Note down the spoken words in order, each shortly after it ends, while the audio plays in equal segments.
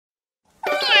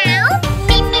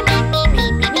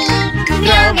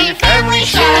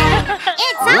It's on!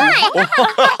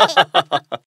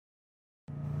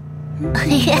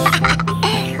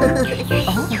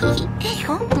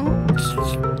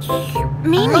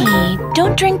 Mimi,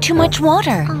 don't drink too much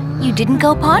water. You didn't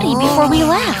go potty before we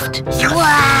left.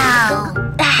 Wow!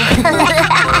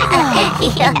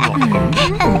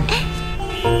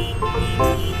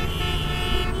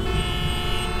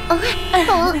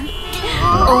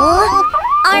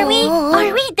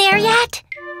 Are we there yet?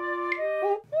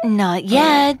 Not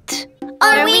yet.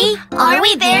 Are we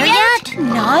there yet?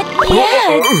 Not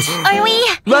yet. Are we?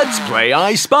 Let's play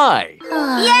I Spy. Yay!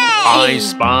 I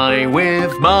spy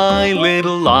with my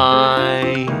little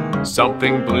eye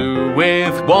something blue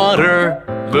with water.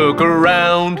 Look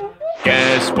around.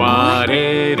 Guess what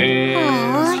it is?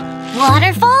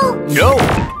 Waterfall? No.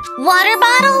 Water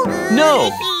bottle?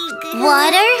 No.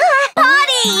 Water?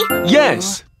 Potty!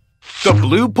 Yes. The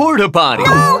blue porta potty.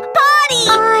 No, potty!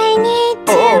 I need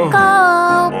to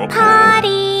go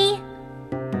potty.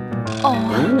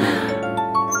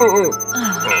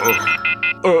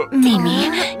 Mimi,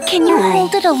 can you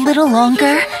hold it a little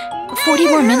longer? 40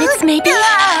 more minutes, maybe?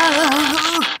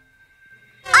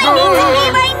 I need to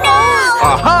pee right now!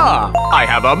 Aha! I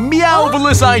have a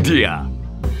meowvelous idea.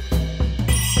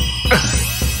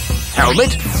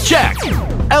 Helmet? Check.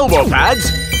 Elbow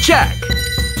pads? Check.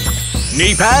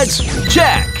 Knee pads?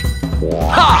 Check.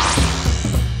 Ha!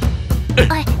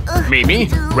 Mimi,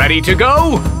 ready to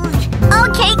go?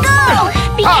 Okay, go!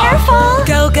 Be careful!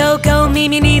 Go, go, go,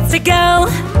 Mimi needs to go.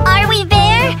 Are we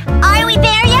there? Are we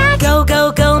there yet? Go,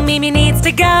 go, go, Mimi needs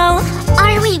to go.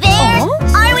 Are we there?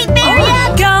 Are we there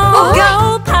yet? Go,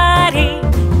 go, potty.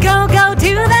 Go, go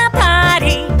to the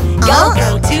potty. Go,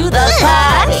 go to the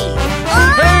potty.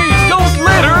 Hey, don't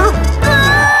litter!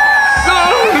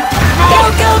 Go,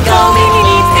 go, go, Mimi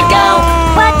needs to go.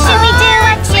 What should we do?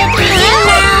 What should we do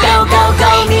now? Go, go,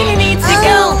 go, Mimi needs to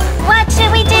go. What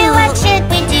should we do? What should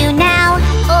we do now?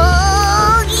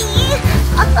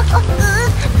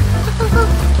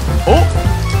 Oh,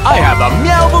 I have a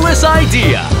meowvelous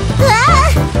idea.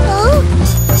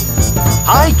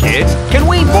 Hi, kids. Can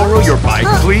we borrow your bike,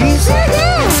 please?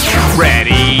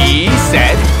 Ready,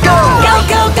 set, go! Go,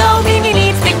 go, go, Mimi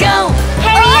needs to go.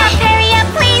 Hurry up,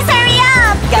 please hurry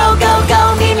up! Go, go,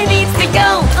 go, Mimi needs to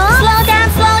go. Slow down,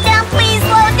 please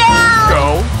slow down!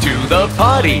 Go to the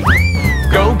potty.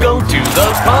 Go, go to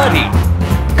the potty.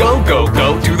 Go, go,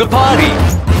 go to the potty.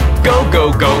 Go,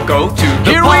 go, go, go to the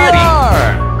Here potty. we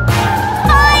are!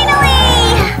 Finally!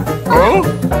 Oh?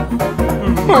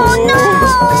 Oh no!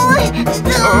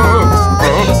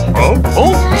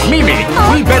 Oh, Mimi,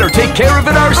 we better take care of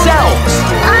it ourselves.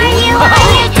 Are you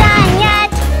done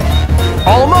yet?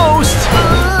 Almost.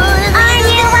 Are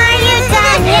you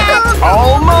done yet?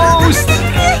 Almost.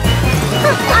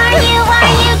 Are you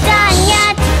done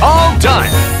yet? All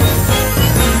done.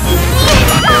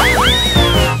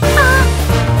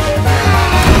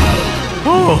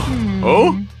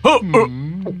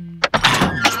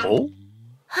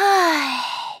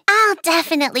 I'll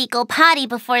definitely go potty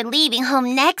before leaving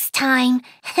home next time.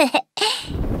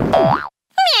 Meow.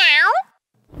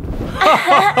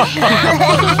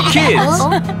 Kids,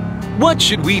 what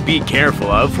should we be careful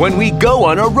of when we go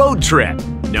on a road trip?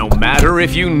 No matter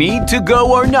if you need to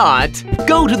go or not,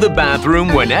 go to the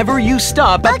bathroom whenever you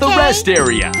stop at the rest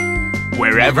area.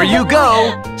 Wherever you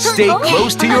go, stay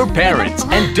close to your parents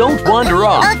and don't wander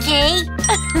off. Okay.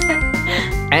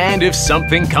 And if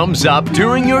something comes up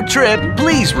during your trip,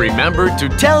 please remember to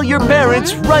tell your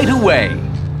parents right away.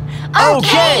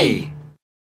 Okay!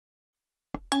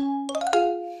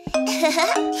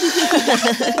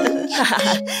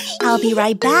 I'll be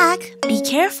right back. Be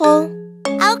careful.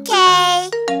 Okay.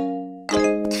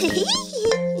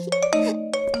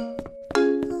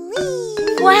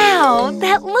 Wow,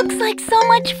 that looks like so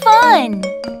much fun.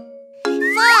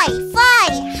 Fly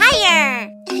higher.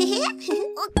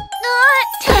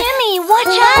 Timmy,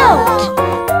 watch out!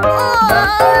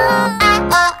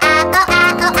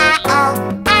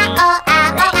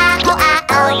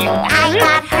 I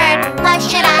got hurt. What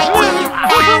should I do?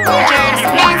 Just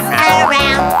mess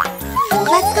around.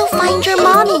 Let's go find your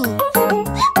mommy.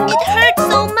 It hurts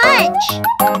so much.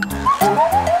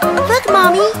 Look,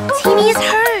 Mommy. Timmy is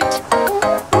hurt.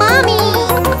 Mommy!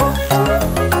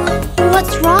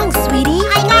 What's wrong, sweetie?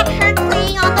 I got hurt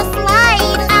playing on the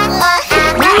slide.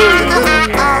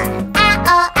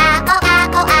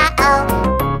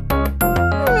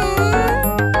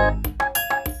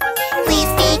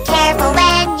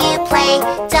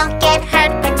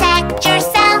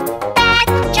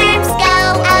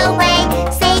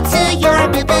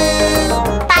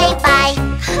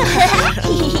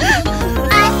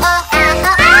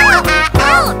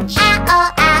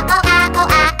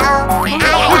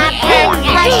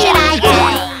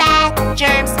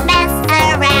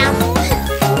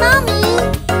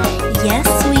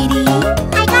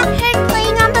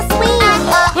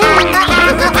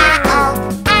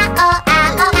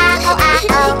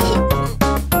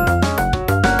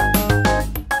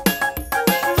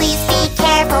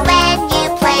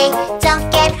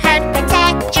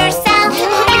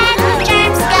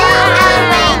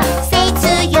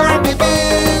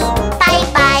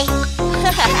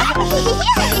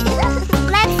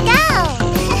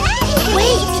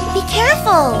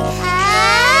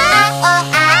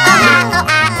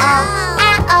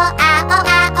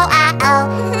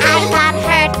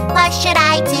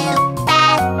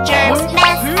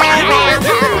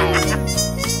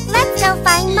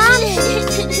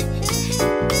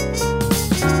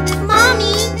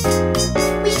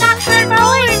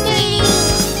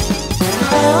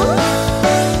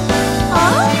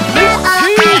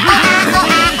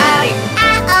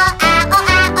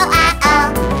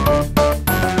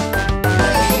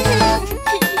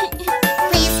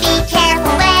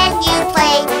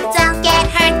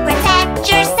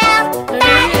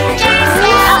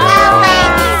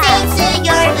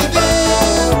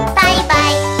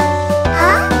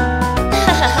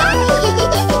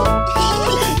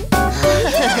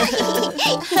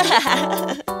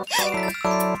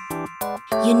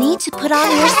 You need to put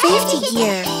on your safety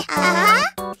gear.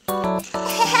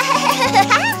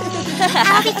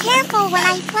 I'll be careful when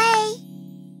I play.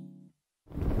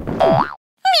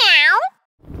 Meow.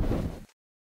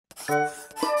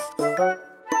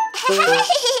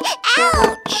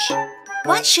 Ouch!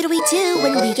 What should we do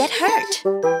when we get hurt?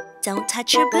 Don't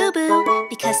touch your boo-boo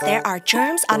because there are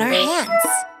germs on our hands.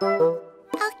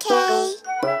 Okay.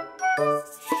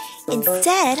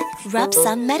 Instead, rub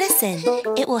some medicine.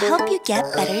 It will help you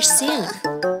get better soon.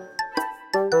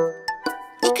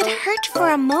 It could hurt for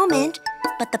a moment,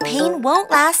 but the pain won't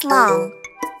last long.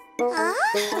 Oh,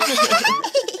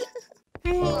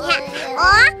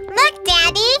 look,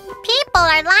 Daddy! People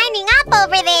are lining up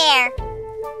over there.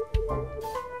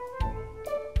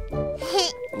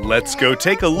 Let's go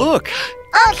take a look.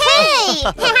 Okay!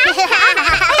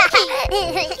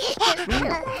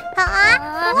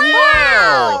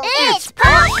 Wow! It's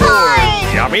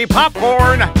popcorn! Yummy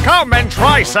popcorn! Come and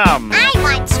try some! I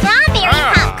want strawberry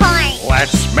popcorn!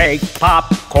 Let's make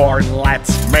popcorn!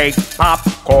 Let's make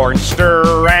popcorn!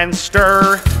 Stir and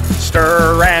stir!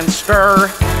 Stir and stir!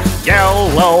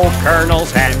 Yellow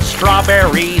kernels and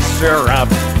strawberry syrup!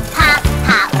 Pop,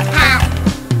 pop, pop!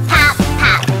 Pop,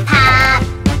 pop, pop!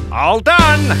 All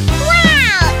done!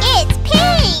 Wow! It's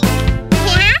pink!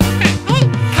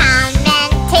 Come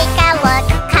and take a look!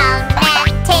 Come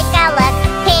and take a look!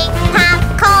 Pink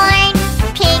popcorn!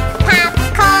 Pink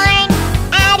popcorn!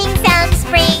 Adding some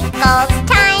sprinkles!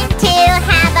 Time to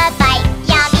have a bite!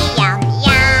 Yummy, yum,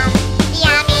 yum!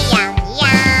 Yummy, yum,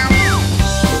 yum!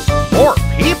 More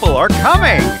people are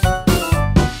coming!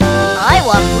 I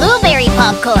want blueberry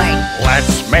popcorn!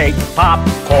 Let's make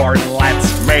popcorn! Let's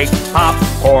make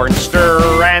popcorn!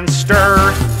 Stir and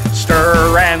stir!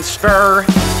 Stir and stir!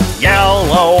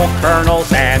 Yellow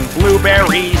kernels and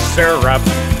blueberry syrup!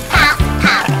 Pop,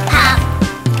 pop, pop!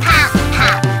 Pop,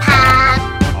 pop, pop!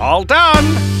 All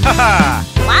done! Haha!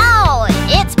 Wow,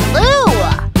 it's blue!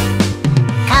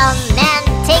 Come and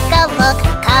take a look,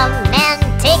 come and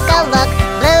take a look.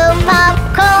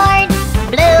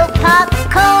 Blue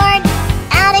popcorn,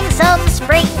 adding some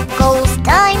sprinkles.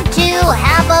 Time to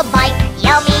have a bite.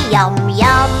 Yummy, yum,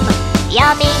 yum.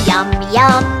 Yummy, yum,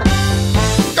 yum.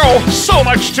 Oh, so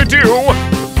much to do!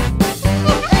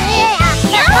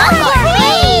 Popcorn,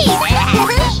 please!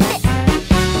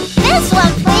 This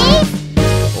one, please!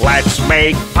 Let's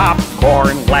make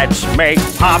popcorn, let's make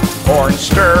popcorn.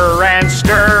 Stir and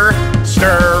stir,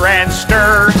 stir and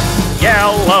stir.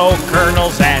 Yellow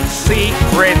kernels and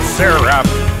secret syrup.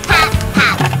 Pop,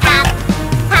 pop, pop.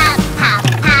 Pop, pop,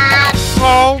 pop.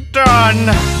 All done!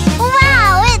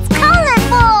 Wow, it's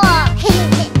colorful!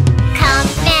 Come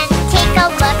and take a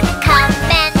look, come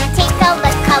and take a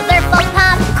look. Colorful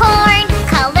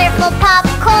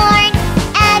popcorn,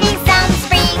 adding some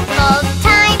sprinkles.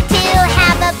 Time to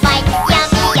have a bite.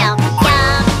 Yummy, yum,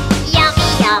 yum. Yummy,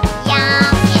 yum,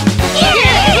 yum. Yeah!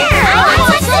 I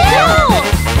want to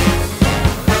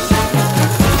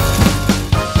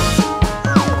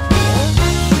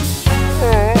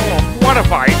What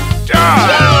have I done?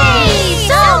 Yay!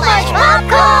 So much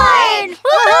popcorn!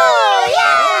 Woohoo!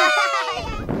 Yeah!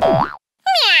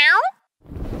 Meow!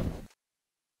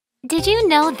 Did you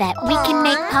know that we can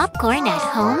make popcorn at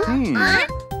home?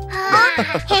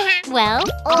 Well,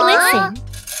 listen.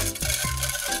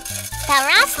 The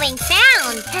rustling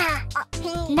sound.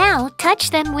 Now touch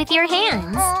them with your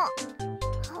hands.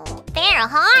 They're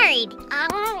hard.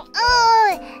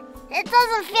 It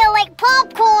doesn't feel like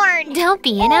popcorn. Don't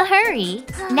be in a hurry.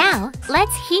 Now,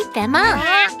 let's heat them up.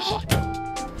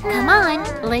 Come on,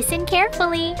 listen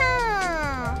carefully.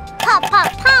 Pop,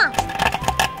 pop, pop.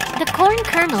 The corn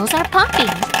kernels are popping.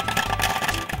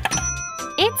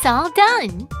 It's all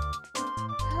done.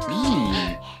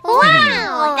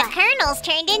 Wow! The kernels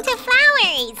turned into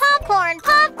flowers. Popcorn,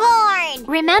 popcorn.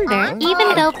 Remember,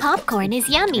 even though popcorn is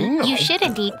yummy, you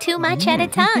shouldn't eat too much at a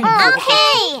time.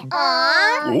 Okay.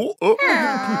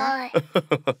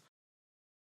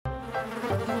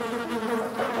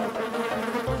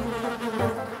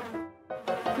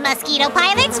 Mosquito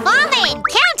pilots falling.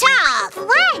 Count off.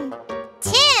 1,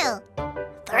 2,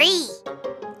 3.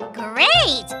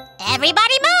 Great.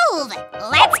 Everybody move.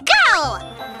 Let's go.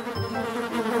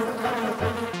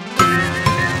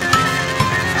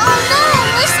 Oh no,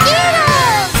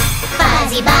 mosquitoes!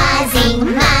 Fuzzy buzzing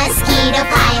mosquito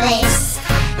pilots.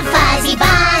 Fuzzy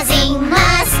buzzing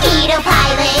mosquito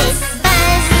pilots.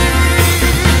 Buzz.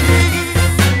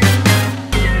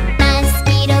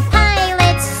 Mosquito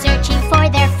pilots searching for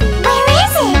their food. Where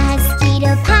is it?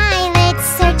 Mosquito pilots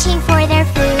searching for their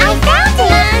food. I found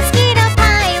it! Mosquito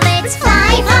pilots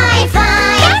fly, fly,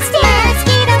 fly.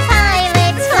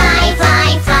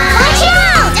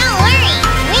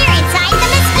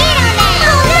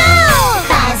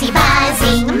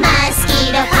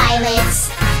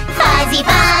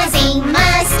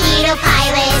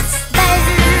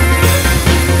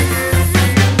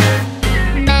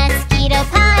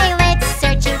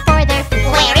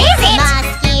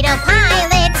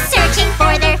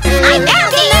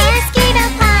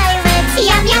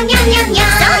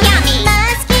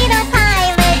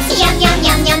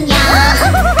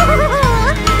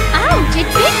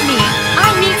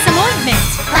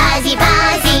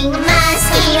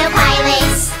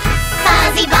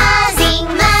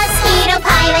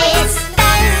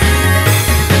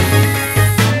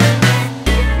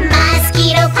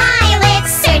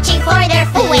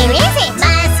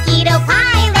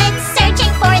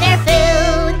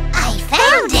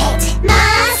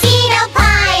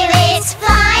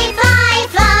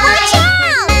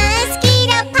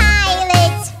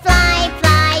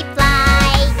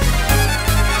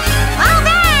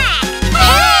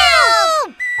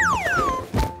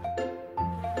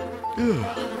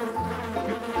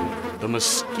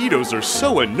 squirrels are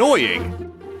so annoying.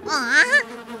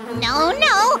 No,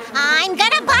 I'm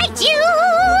gonna bite you!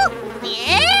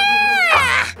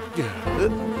 Yeah! Yeah!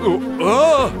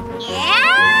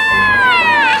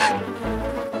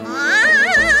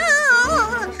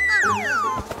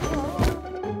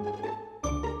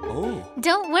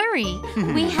 Don't worry,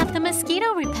 we have the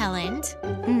mosquito repellent.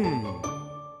 Meow!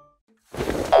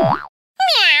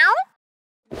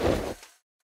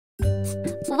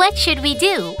 What should we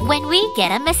do when we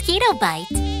get a mosquito bite?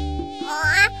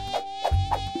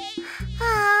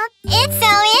 It's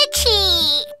so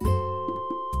itchy!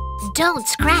 Don't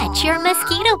scratch your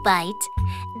mosquito bite.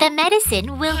 The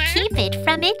medicine will keep it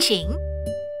from itching.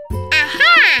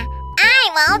 Aha! I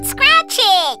won't scratch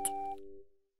it!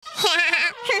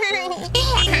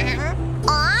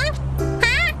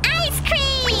 Ice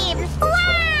cream!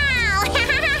 Wow!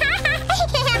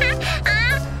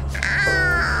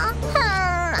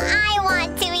 I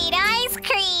want to eat ice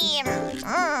cream!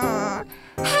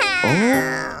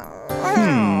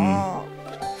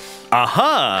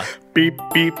 Aha! Beep,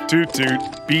 beep, toot, toot.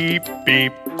 Beep,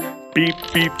 beep. Beep,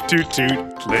 beep, toot,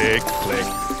 toot. Click, click.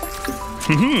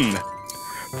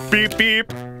 Beep,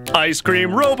 beep. Ice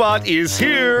cream robot is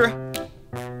here.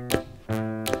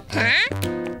 Huh?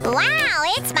 Wow,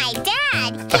 it's my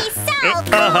dad! He's so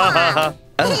cool!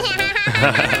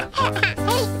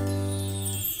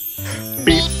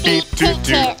 Beep, beep, toot,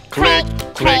 toot. Click,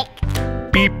 click.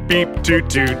 Beep, beep, toot,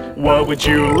 toot. What would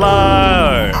you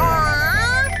like?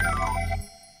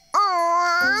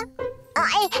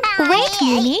 Wait,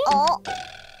 Mimi.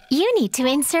 You need to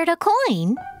insert a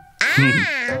coin.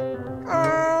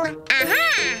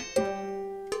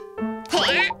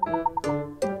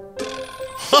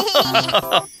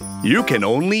 You can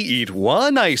only eat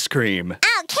one ice cream.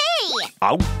 Okay!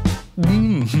 Ow.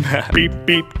 Beep,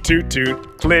 beep, toot,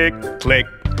 toot. Click, click.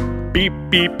 Beep,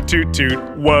 beep, toot, toot.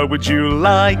 What would you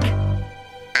like?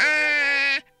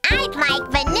 I'd like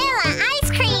vanilla ice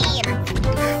cream!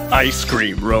 Ice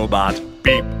cream robot.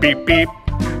 Beep, beep, beep.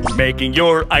 Making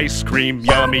your ice cream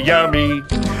yummy, yummy.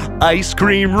 Ice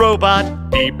cream robot.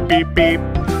 Beep, beep, beep.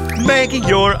 Making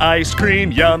your ice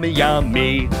cream yummy,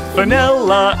 yummy.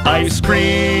 Vanilla ice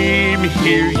cream,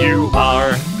 here you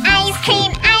are. Ice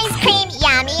cream,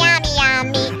 yummy, yummy,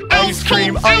 yummy. Ice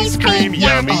cream,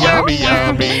 yummy, yummy,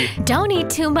 yummy. Don't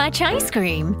eat too much ice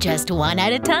cream, just one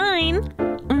at a time.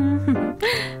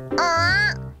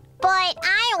 But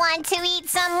I want to eat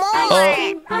some more. Ice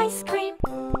cream, ice cream,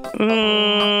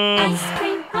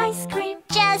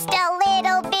 Just a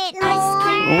little bit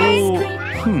more. ice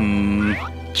cream.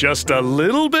 Just a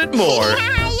little bit more.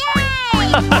 Yay!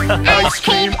 Ice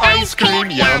cream,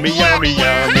 yummy, yummy,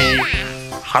 yummy.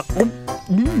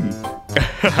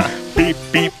 Beep,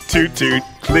 beep, toot, toot,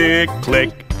 click,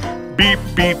 click. Beep,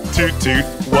 beep, toot, toot,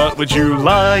 what would you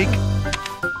like?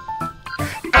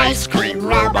 Ice cream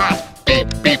robot, beep,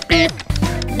 beep, beep.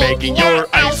 Making your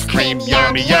ice cream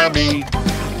yummy, yummy.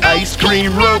 Ice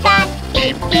cream robot,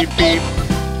 beep, beep, beep.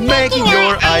 Making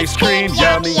your ice cream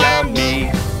yummy,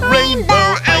 yummy.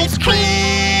 Rainbow ice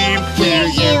cream, here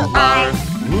you are.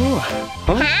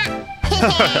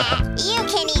 You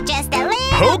can eat just a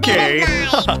little Okay.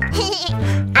 bit of mine.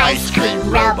 Ice cream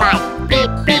robot, beep,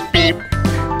 beep, beep.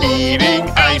 Eating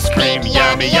ice cream,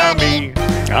 yummy, yummy.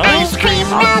 Ice cream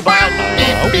robot,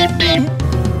 beep, beep, beep.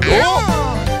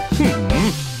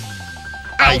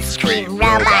 Ice cream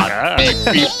robot, beep,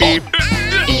 beep, beep.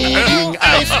 Eating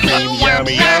ice cream,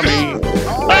 yummy, yummy.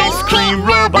 Ice cream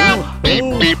robot, beep,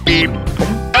 beep, beep.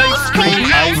 Ice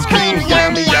cream,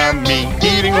 yummy, yummy.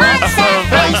 Eating lots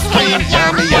of ice cream,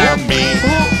 yummy, yummy.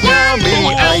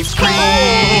 Yummy ice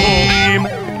cream.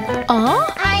 Oh?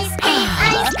 Ice cream,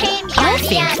 I yummy,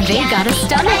 think yummy, they got a yummy.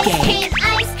 stomachache.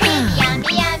 Ice cream,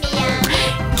 yummy, yummy, yummy.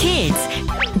 Kids,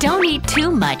 don't eat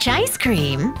too much ice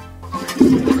cream.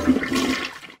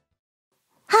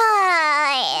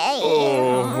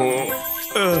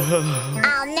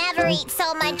 I'll never eat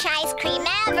so much ice cream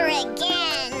ever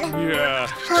again. Yeah,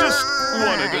 just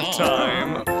one at a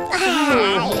time.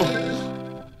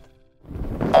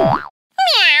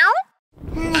 Meow.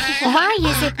 Why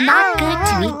is it not good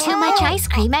to eat too much ice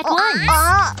cream at once?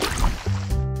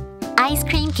 Ice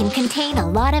cream can contain a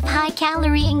lot of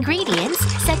high-calorie ingredients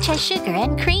such as sugar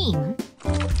and cream.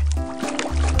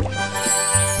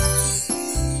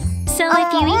 So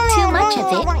if you eat too much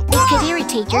of it, it could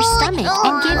irritate your stomach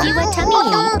and give you a tummy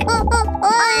ache.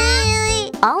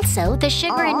 Also, the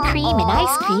sugar and cream in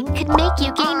ice cream could make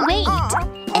you gain weight,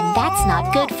 and that's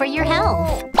not good for your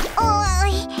health.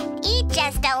 Eat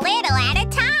just a little at a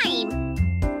time.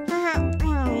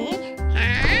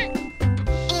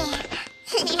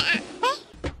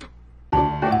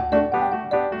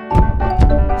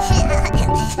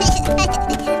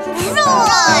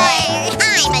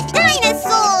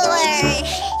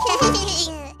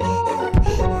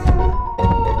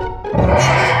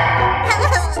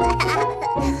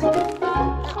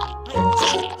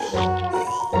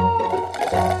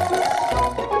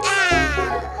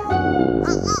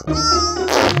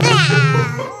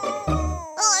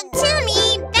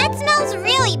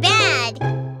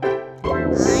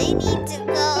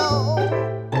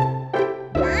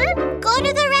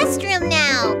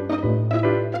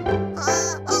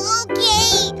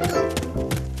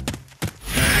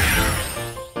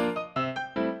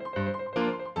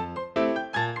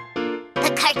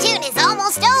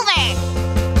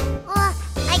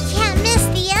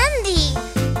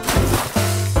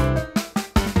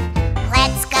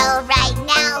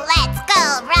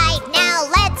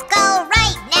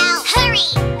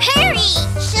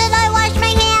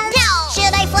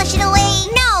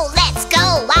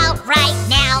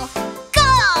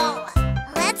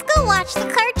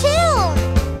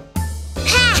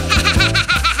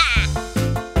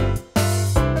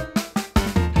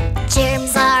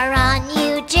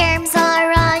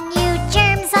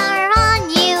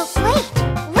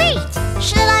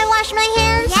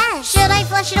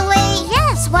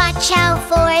 Watch out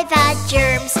for the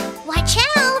germs. Watch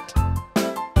out!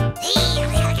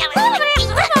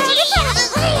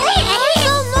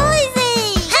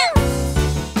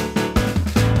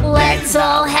 Let's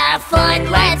all have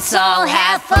fun, let's all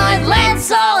have fun,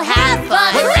 let's all have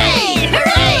fun. Hooray!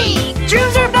 Hooray!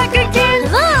 Germs are back again.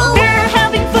 Hello. We're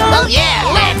having fun. Oh, yeah.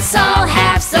 Let's all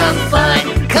have some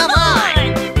fun. Come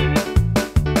on.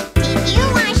 Did you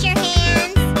wash your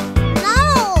hands? No.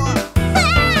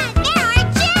 There are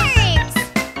germs.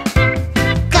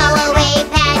 Go away,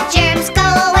 bad germs. Go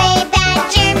away, bad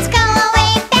germs. Go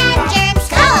away, bad germs.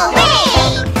 Go away.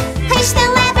 Push the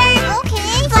lever.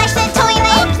 Okay. Flush the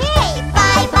toilet. Okay.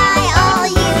 Bye-bye, all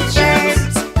you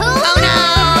germs. Oh, no.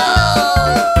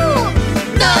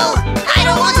 No, I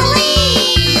don't want to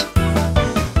leave.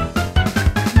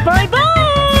 Bye-bye.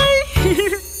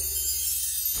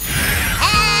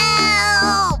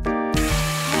 Help!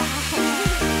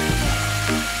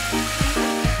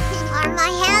 Are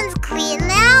my hands clean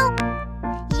now?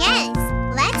 Yes,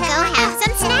 let's go have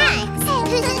some snacks.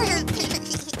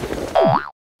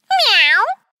 Meow!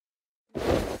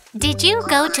 Did you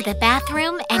go to the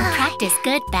bathroom and practice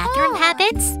good bathroom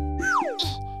habits?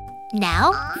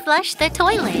 Now, flush the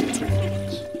toilet.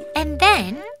 And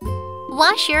then,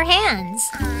 wash your hands.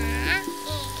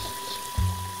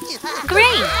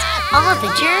 Great! All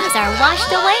the germs are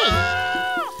washed away.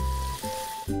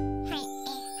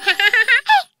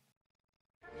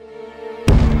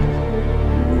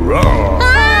 Roar!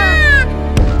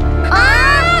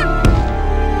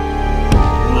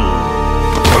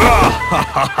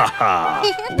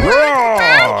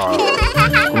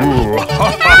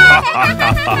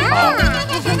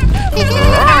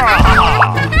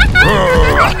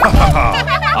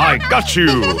 I got you,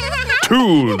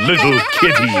 two little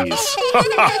kitties.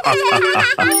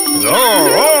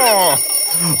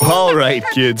 All right,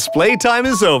 kids, playtime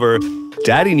is over.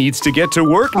 Daddy needs to get to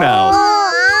work now.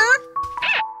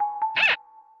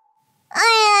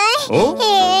 Oh?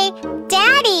 Hey,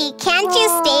 Daddy, can't you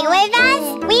stay with us?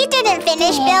 We didn't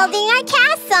finish building our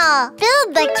castle.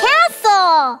 Build the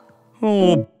castle.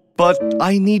 Oh, but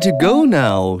I need to go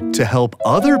now to help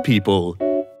other people.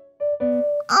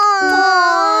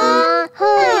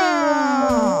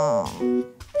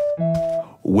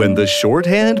 When the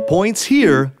shorthand points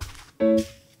here,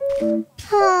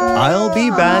 I'll be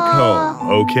back home,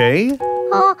 okay?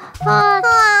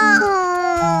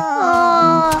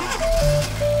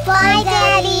 Bye,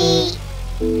 Daddy.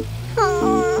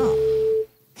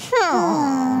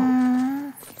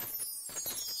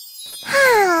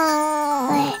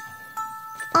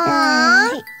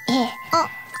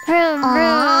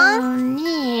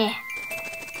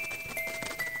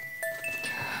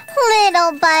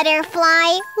 Little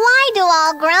butterfly, why do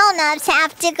all grown-ups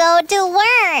have to go to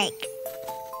work?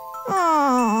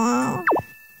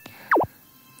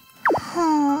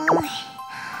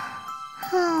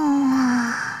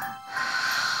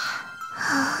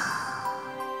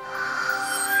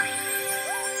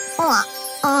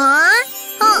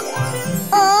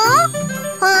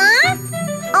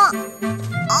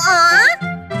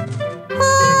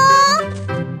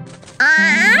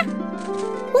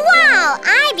 Wow,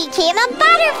 I became a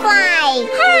butterfly!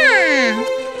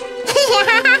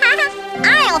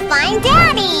 I'll find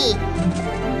Daddy!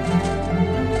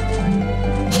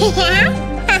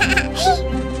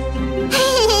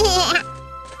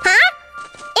 Huh?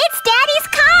 It's Daddy's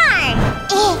car!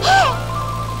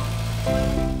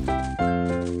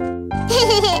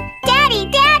 Daddy,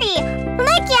 Daddy,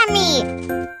 look at me!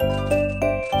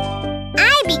 I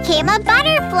became a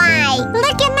butterfly!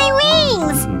 Look at my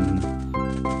wings!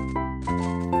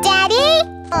 Daddy?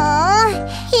 Oh,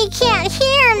 he can't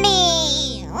hear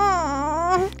me.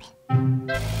 Oh,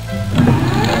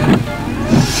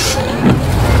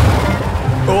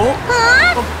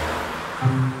 Huh?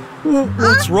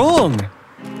 what's wrong?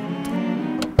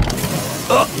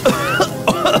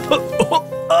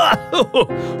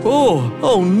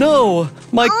 Oh no!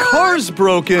 My car's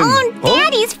broken! Oh,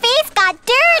 Daddy's face got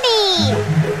dirty.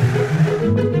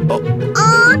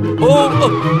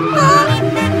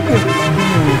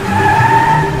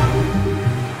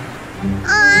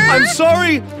 I'm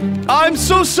sorry! I'm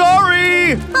so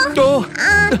sorry!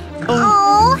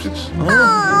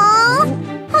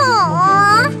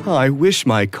 I wish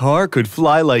my car could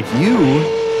fly like you.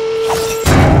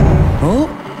 Oh?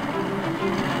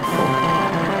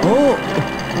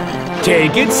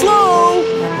 Take it slow!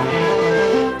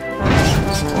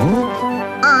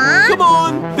 Come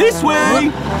on, this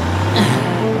way!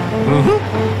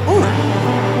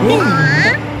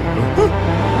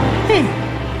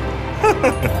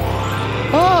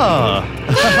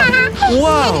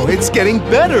 Wow, it's getting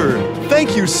better.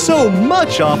 Thank you so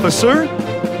much, officer.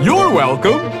 You're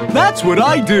welcome. That's what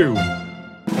I do.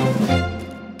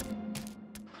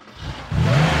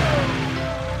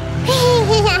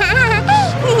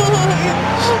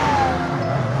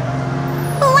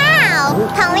 Wow!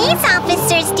 Police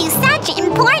officers do such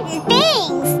important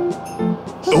things!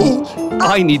 Oh,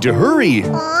 I need to hurry.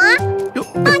 Aw.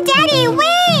 Oh, Daddy,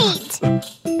 wait!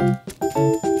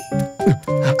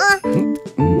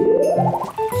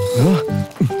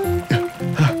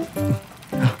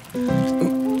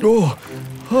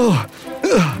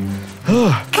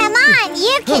 Come on,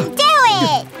 you can do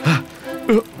it!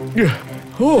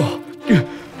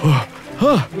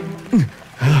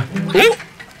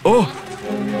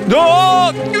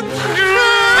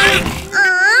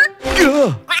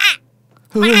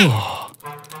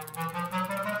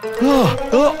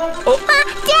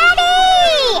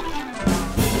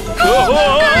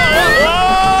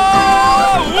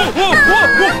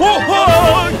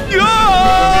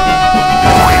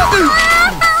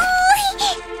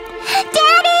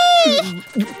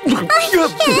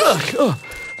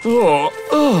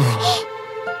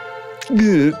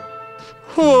 Daddy!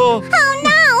 Oh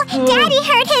no! Daddy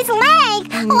hurt his leg!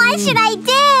 What should I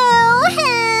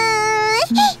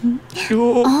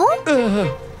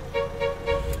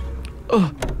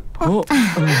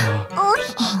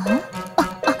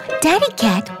Daddy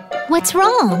Cat, what's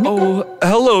wrong? Oh,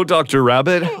 hello, Dr.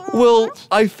 Rabbit. Well,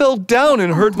 I fell down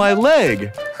and hurt my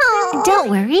leg. Don't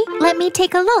worry, let me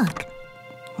take a look.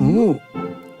 Ooh.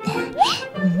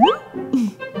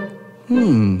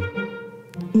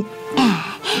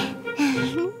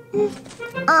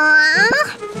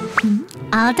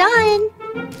 All done.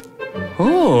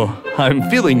 Oh, I'm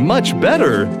feeling much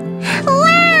better.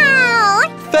 Wow!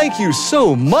 Thank you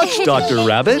so much, Dr.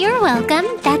 Rabbit. You're welcome.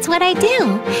 That's what I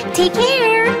do. Take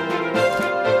care.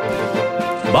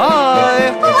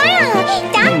 Bye.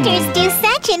 Wow! Doctors do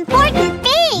such important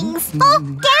things! Oh,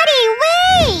 Daddy,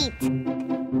 wait!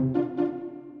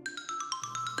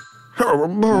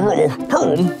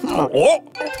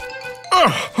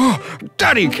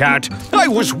 Daddy Cat, I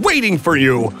was waiting for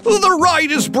you. The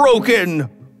ride is broken.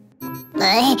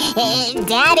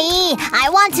 Daddy, I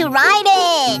want to ride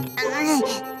it!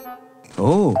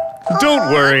 Oh,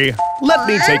 don't worry. Let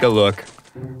me take a look.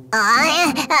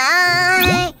 Ah.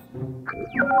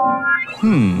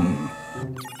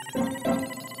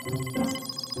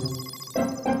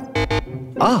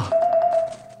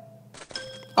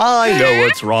 I know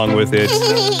what's wrong with it.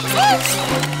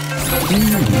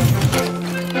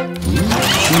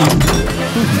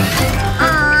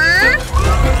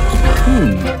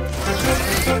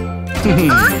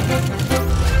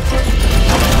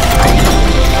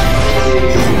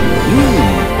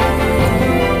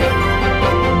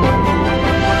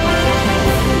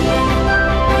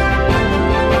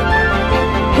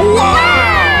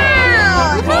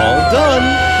 All done.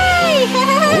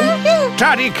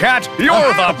 Daddy Cat,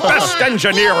 you're the best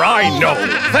engineer I know.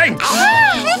 Thanks.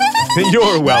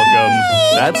 You're welcome.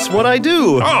 That's what I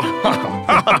do. Wow!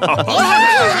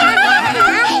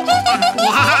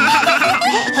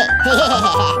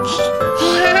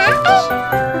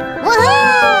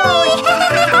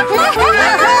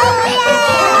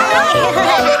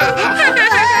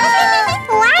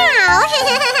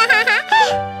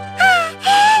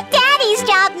 Daddy's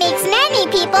job makes many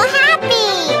people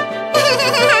happy.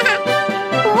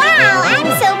 Wow, I'm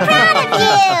so proud of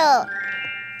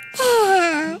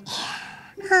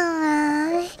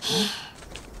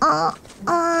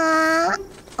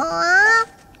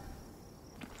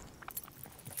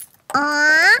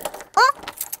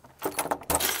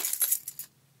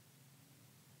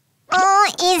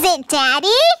Is it Daddy?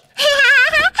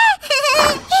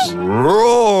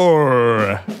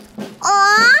 Roar!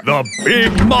 The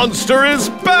big monster is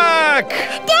back!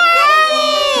 Daddy!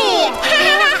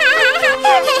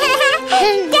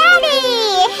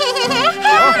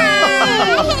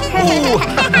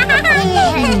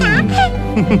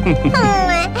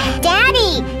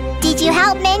 Daddy, did you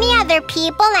help many other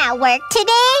people at work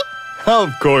today? Of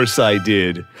course I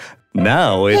did.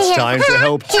 Now it's time to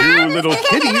help two little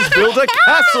kitties build a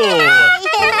castle.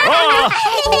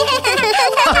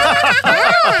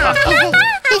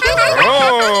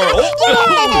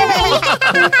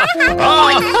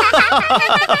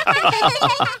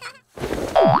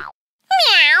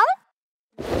 Meow.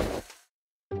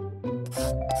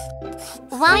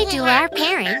 Why do our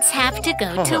parents have to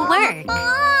go to work?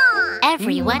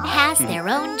 Everyone has their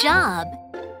own job.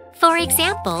 For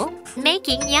example,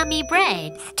 making yummy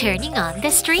bread, turning on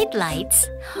the street lights,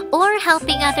 or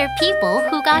helping other people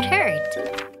who got hurt.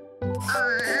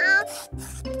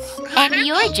 And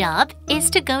your job is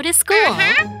to go to school.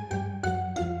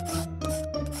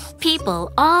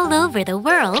 People all over the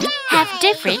world have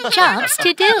different jobs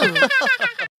to do.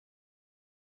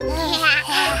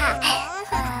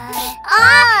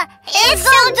 It's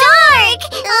so dark!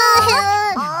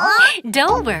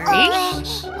 Don't worry.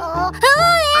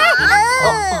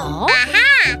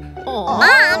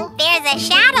 Mom, there's a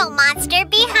shadow monster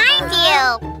behind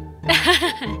you.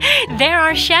 There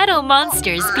are shadow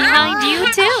monsters behind you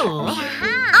too.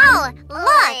 Oh,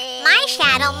 look! My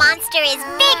shadow monster is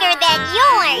bigger than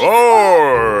yours!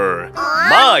 Roar!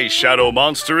 My shadow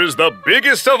monster is the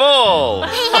biggest of all!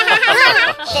 Then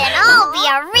I'll be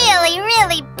a really,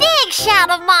 really big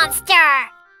shadow monster!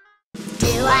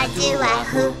 Do-I, hoo,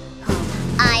 hoo,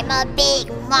 I'm a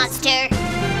big monster.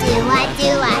 Do-I,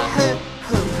 hoo,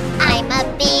 hoo, I'm a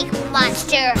big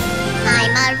monster.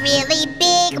 I'm a really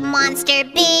big monster,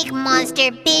 big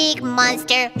monster, big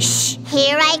monster. Shh,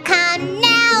 here I come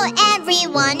now,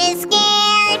 everyone is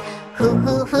scared. Hoo,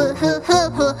 hoo, hoo, hoo, hoo,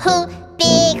 hoo, hoo.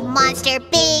 Big monster,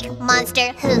 hoo,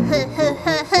 hoo, hoo,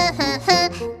 hoo, hoo, hoo, hoo.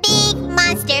 Big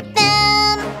monster,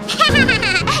 boom.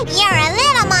 You're a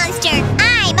little monster,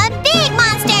 I'm a big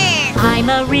monster. I'm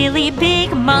a really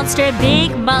big monster,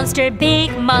 big monster,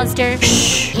 big monster.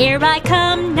 Shh, here I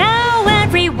come now,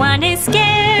 everyone is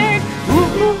scared. Ooh,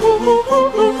 ooh, ooh, ooh,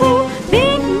 ooh, ooh, ooh.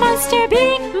 Big monster,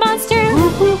 big monster.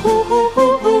 Ooh, ooh, ooh, ooh,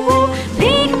 ooh, ooh, ooh.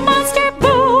 Big monster,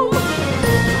 boom.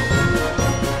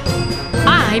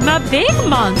 I'm a big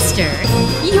monster.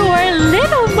 You're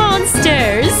little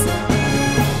monsters.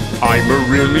 I'm a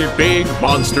really big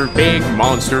monster, big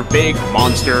monster, big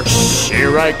monster. Shh,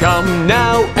 here I come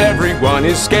now, everyone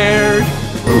is scared.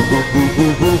 Ooh, ooh, ooh,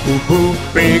 ooh, ooh, ooh, ooh.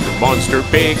 Big monster,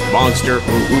 big monster. Ooh,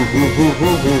 ooh, ooh, ooh,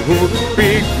 ooh, ooh, ooh.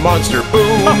 Big monster,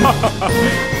 boom.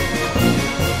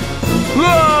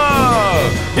 Whoa!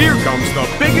 Here comes the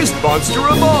biggest monster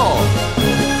of all.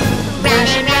 Run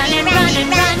and run and run and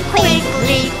run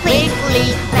quickly,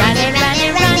 quickly. Run and run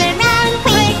and run and run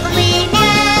quickly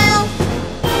now.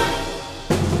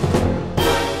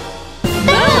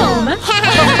 Boom!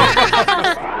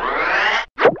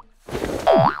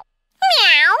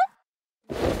 Meow.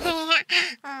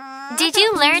 Did you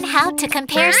learn how to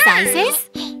compare sizes?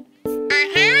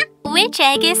 Which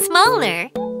egg is smaller?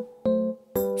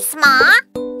 Small,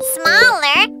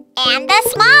 smaller, and the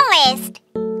smallest.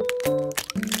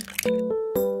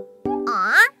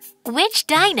 Which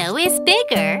dino is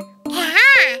bigger?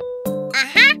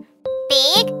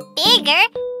 Big, bigger,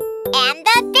 and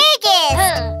the biggest.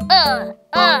 Arg!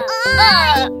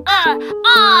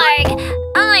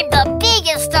 I'm the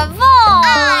biggest of all.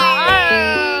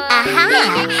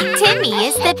 Aha! Timmy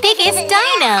is the biggest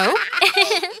dino.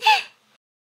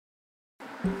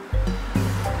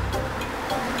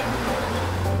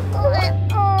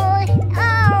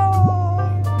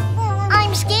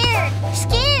 I'm scared.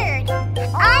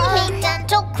 I hate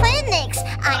dental clinics.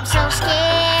 I'm so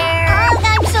scared.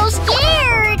 I'm so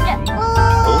scared.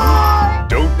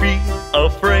 Don't be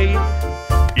afraid.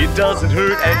 It doesn't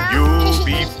hurt and you'll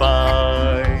be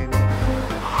fine.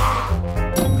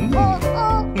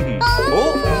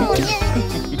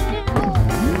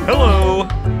 Hello.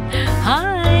 Hi.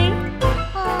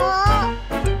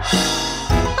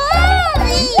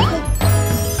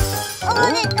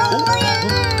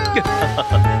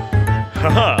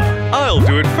 Haha, I'll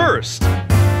do it first.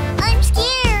 I'm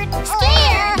scared.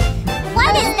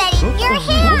 What is that in your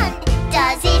hand?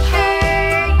 Does it hurt?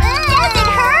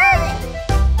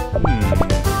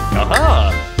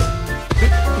 Aha!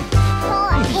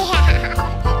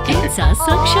 It's a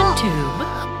suction tube.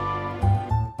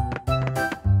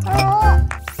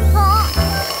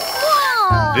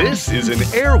 This is an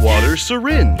air-water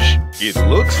syringe. It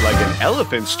looks like an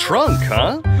elephant's trunk,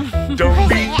 huh? Don't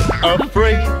be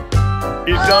afraid.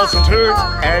 It doesn't hurt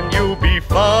and you'll be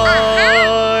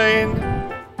fine.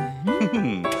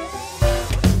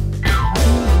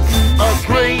 A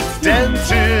great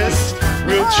dentist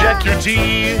will check your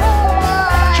teeth.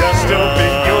 Just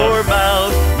open your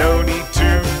mouth, no need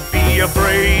to be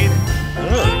afraid.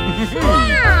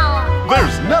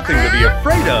 There's nothing to be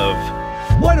afraid of.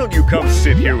 Why don't you come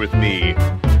sit here with me?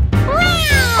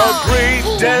 A great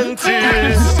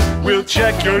dentist will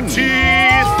check your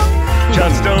teeth.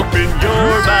 Just open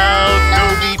your mouth, no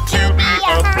need to be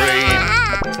afraid.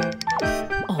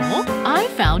 Oh, I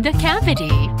found a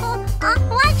cavity.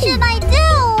 What should I do?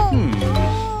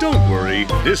 Don't worry,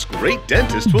 this great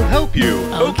dentist will help you.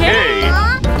 Okay.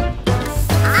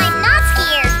 I'm not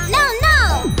scared. No.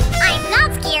 I'm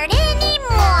not scared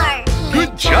anymore.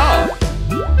 Good job.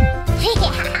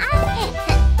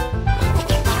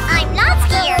 I'm not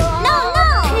scared. No.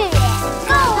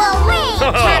 Go away,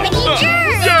 cavity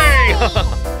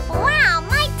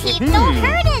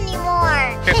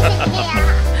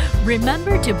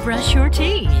Remember to brush your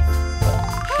teeth.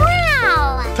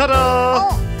 Wow! Ta-da!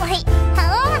 Oh, wait.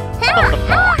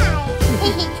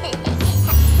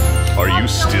 Are you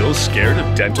still scared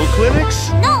of dental clinics?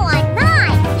 No, I'm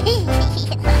not.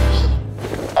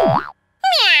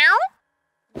 Meow.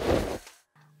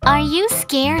 Are you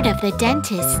scared of the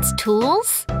dentist's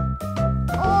tools?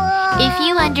 If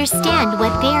you understand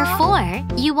what they're for,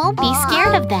 you won't be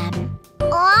scared of them.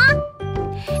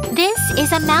 This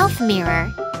is a mouth mirror.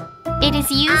 It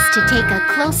is used to take a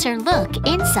closer look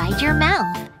inside your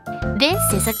mouth. This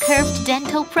is a curved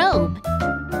dental probe.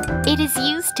 It is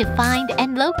used to find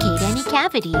and locate any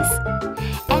cavities.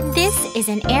 And this is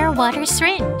an air-water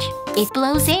syringe. It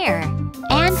blows air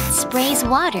and sprays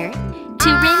water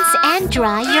to rinse and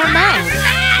dry your mouth.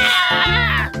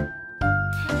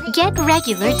 Get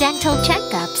regular dental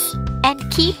checkups and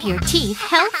keep your teeth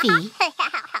healthy.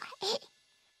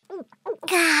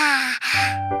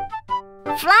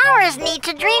 Flowers need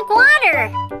to drink water.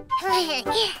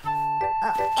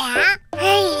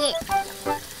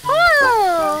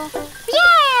 Woo!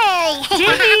 Yay!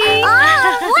 Oh,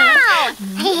 wow!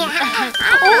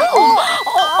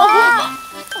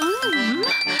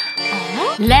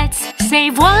 Let's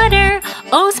save water.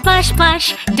 Oh, splash,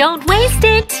 splash, don't waste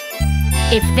it.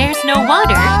 If there's no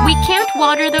water, we can't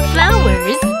water the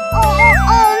flowers.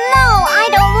 Oh no, I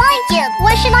don't like it.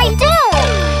 What should I do?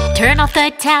 Turn off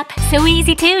the tap, so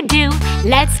easy to do.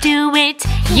 Let's do it,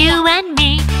 you and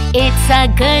me. It's a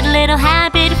good little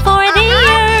habit for the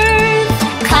earth.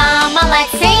 Come on,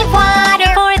 let's save water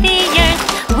for the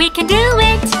earth. We can do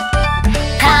it.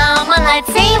 Come on, let's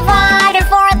save water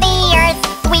for the earth.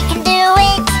 We can do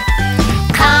it.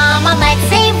 Come on, let's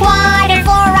save water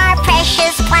for our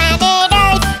precious planet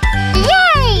Earth.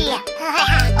 Yay!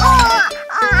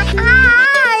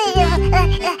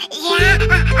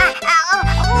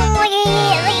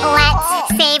 Let's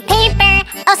save paper.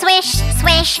 Oh, swish,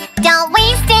 swish, don't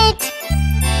waste it.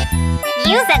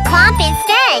 Use a cloth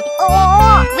instead.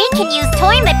 We can use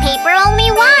toilet paper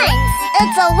only once.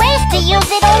 It's a waste to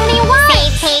use it only once.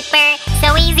 Save paper,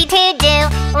 so easy to do.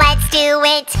 Let's do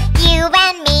it, you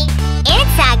and me.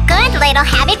 It's a good little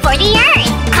habit for the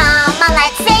earth. Come on,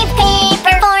 let's save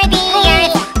paper for the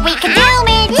earth. We can do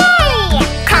it. Yay!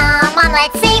 Come on,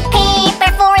 let's save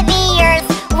paper for the earth.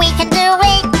 We can do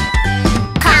it.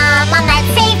 Come on, let's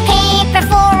save paper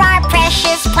for our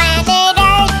precious planet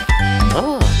Earth.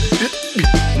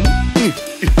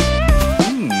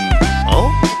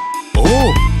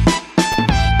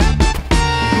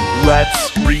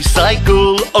 Let's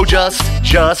recycle. Oh,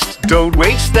 just don't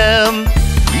waste them.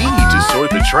 We need to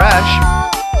sort the trash.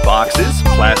 Boxes,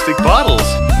 plastic bottles.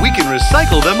 We can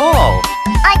recycle them all.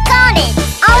 I got it.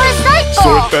 I'll recycle.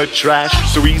 Sort the trash,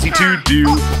 so easy to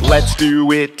do. Let's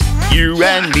do it, you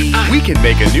and me. We can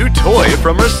make a new toy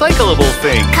from recyclable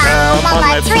things. Come on,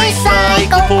 let's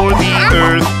recycle for the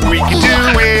earth. We can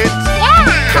do it.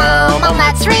 Come on,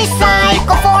 let's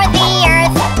recycle for the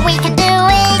earth. We can do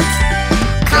it.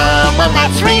 Come on,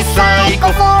 let's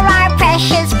recycle for our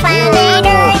precious planet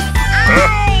Earth.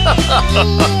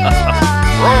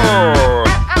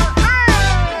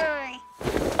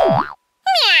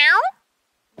 Meow.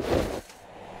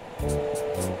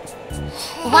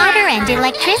 Water and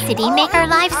electricity make our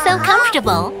lives so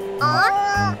comfortable.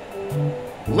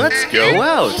 Let's go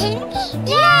out.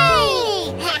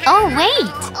 Yay! Oh, wait.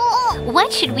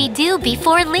 What should we do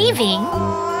before leaving?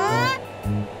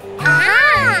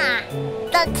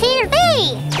 The TV!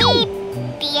 Beep!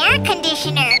 The air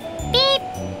conditioner! Beep!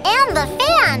 And the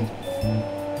fan!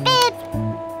 Beep!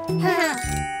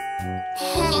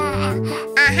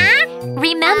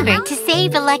 Remember to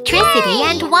save electricity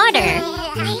and water.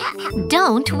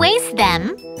 Don't waste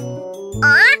them.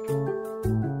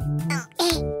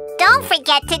 Don't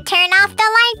forget to turn off the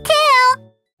light too!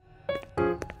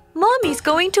 Mommy's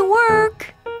going to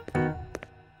work.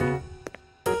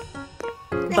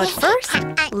 But first,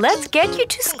 let's get you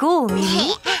to school,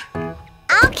 Mimi.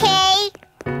 Okay!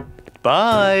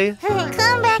 Bye.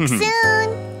 Come back soon!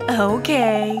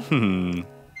 Okay.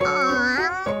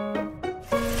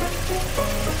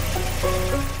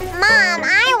 Mom,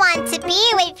 I want to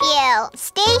be with you!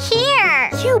 Stay here!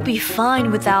 You'll be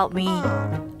fine without me.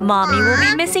 Mommy will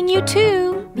be missing you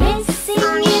too.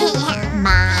 Missing you!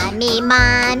 Mommy,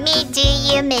 Mommy, do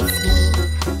you miss me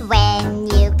when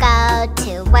you go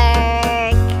to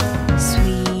work?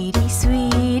 Sweetie,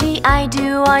 sweetie, I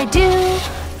do.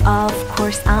 Of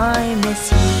course I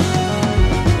miss you.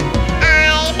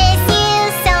 I miss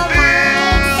you so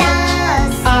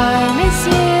much. I miss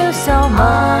you so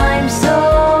much.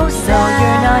 So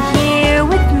you're not here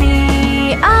with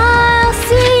me. I'll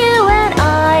see you when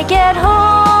I get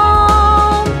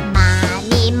home.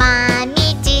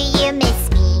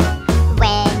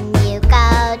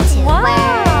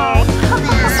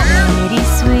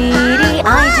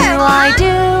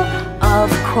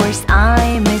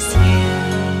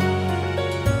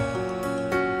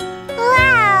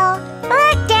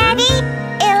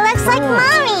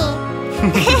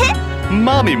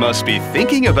 Mommy must be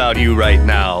thinking about you right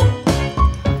now.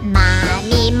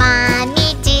 Mommy,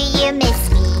 Mommy, do you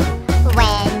miss me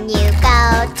when you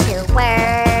go to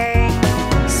work?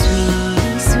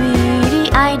 Sweetie,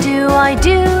 sweetie, I do, I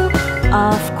do.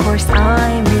 Of course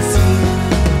I miss you.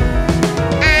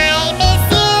 I miss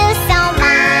you so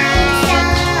much.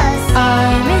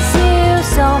 I miss you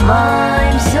so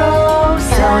much, so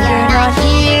you're not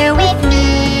here with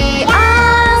me.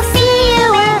 I'll see you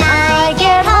when I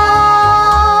get home.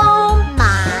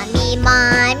 Mommy,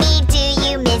 Mommy, do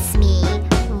you miss me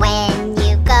when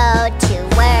you go to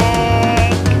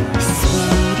work?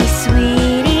 Sweetie,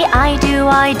 sweetie, I do,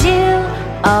 I do.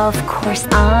 Of course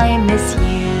I miss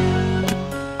you.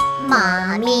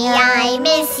 Mommy, I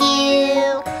miss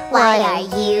you. Why are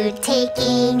you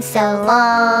taking so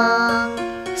long?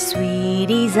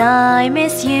 Sweeties, I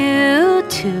miss you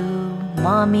too.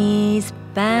 Mommy's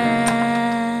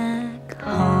back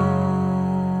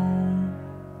home.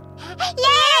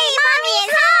 Yay! Mommy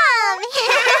is home!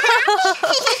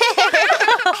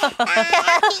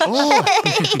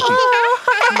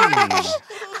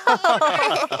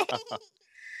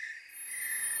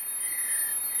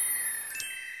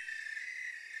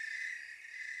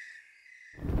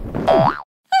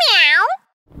 Meow!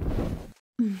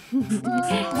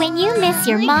 When you miss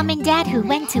your mom and dad who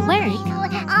went to work,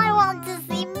 I want to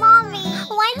see Mommy.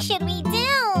 What should we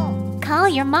do? call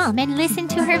your mom and listen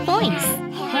to her voice.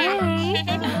 Hey.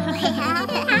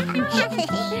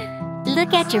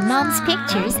 Look at your mom's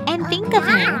pictures and think of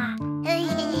her.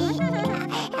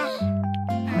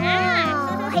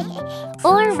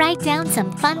 Or write down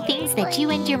some fun things that you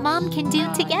and your mom can do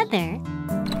together.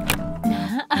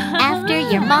 After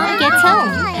your mom gets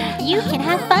home, you can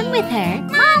have fun with her.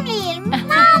 Mommy!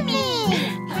 Mommy!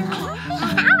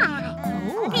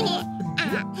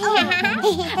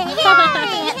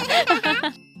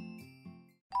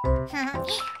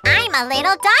 I'm a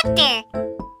little doctor.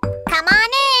 Come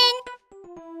on in.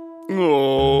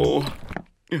 Oh,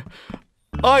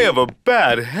 I have a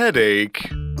bad headache.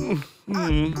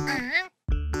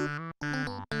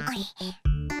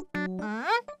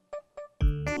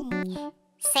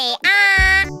 Say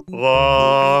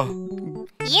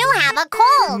you have a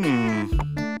cold.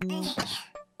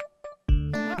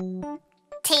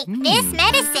 Take this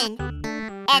medicine,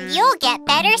 and you'll get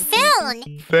better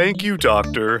soon. Thank you,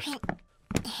 doctor.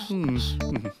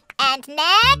 And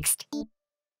next...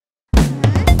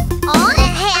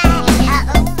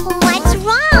 what's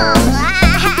wrong?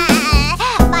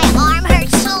 My arm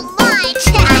hurts so much.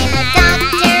 I'm a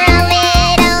doctor, a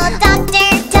little doctor,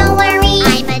 don't worry.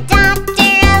 I'm a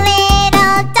doctor, a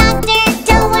little doctor,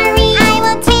 don't worry. I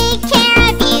will take care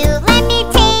of you, let me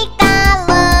take a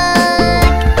look.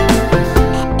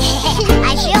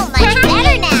 I feel much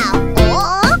better now.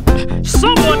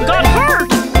 Someone got hurt!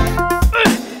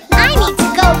 I need to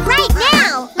go right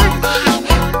now.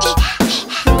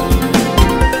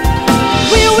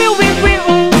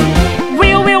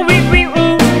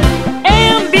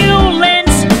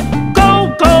 Ambulance! Go,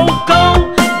 go, go!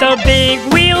 The big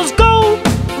wheels go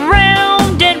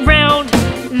round and round.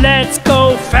 Let's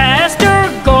go faster!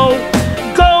 Go,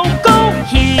 go, go!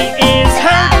 He is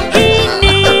hurt! He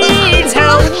needs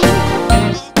help!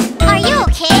 Are you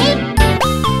okay?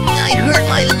 I hurt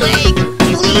my leg.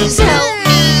 Please help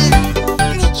me.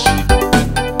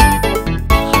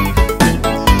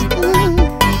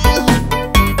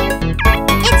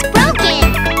 It's broken.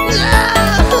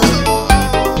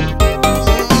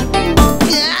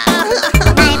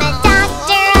 I'm a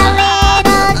doctor, a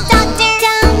little doctor,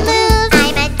 don't move.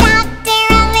 I'm a doctor,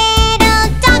 a little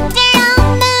doctor, don't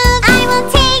move. I will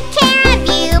take care of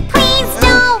you, please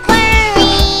don't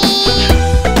worry.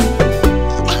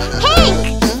 Hank!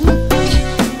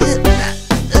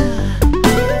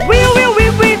 Wheel, wheel,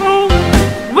 wheel, wheel,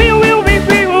 wheel, wheel, wheel,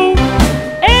 wheel.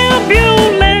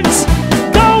 Ambulance!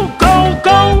 Go, go,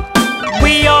 go!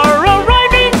 We are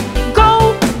arriving! Go,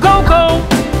 go, go!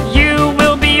 You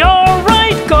will be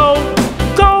alright! Go,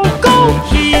 go, go!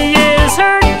 He is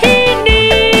hurt! He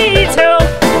needs help!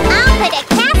 I'll put a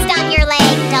cast on your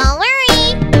leg, don't worry.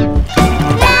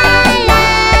 La la,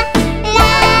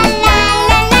 la la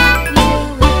la la.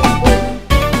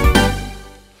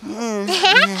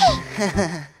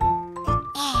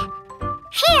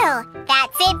 Phew,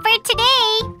 that's it for today.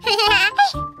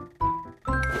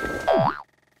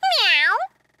 Meow.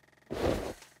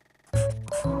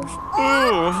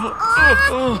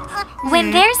 When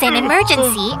there's an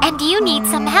emergency and you need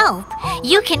some help,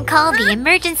 you can call the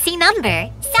emergency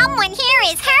number. Someone here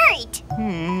is hurt.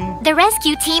 The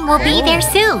rescue team will be there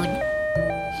soon.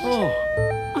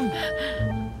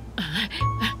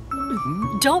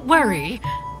 Don't worry.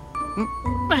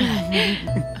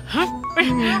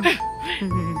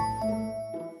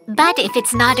 But if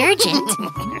it's not urgent,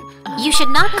 you should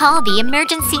not call the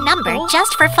emergency number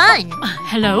just for fun.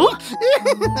 Hello?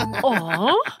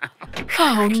 Oh?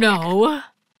 Oh no.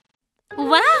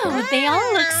 Wow, they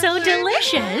all look so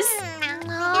delicious.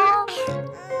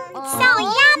 So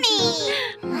yummy!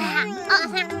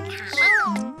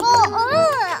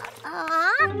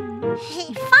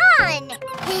 Fun!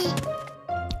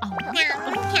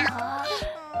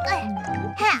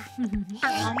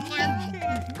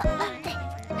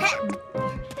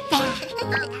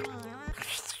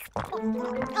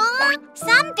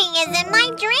 Something is in my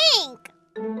drink!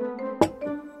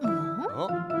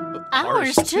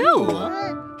 Ours too.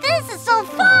 This is so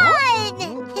fun!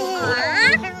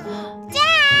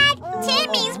 Dad!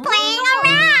 Timmy's playing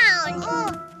around!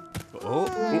 Oh.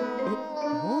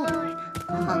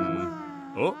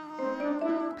 Oh.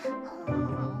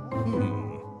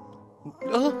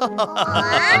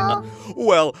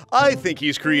 Well, I think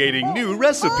he's creating new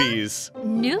recipes.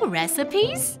 New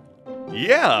recipes?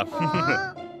 Yeah.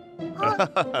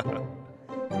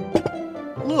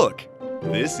 Look,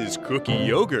 this is cookie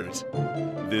yogurt.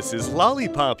 This is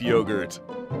lollipop yogurt.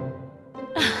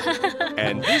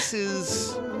 And this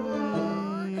is...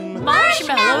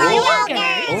 Marshmallow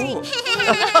yogurt. Oh.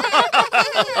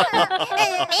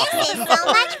 This is so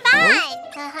much fun!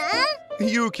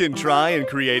 You can try and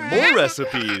create more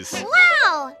recipes.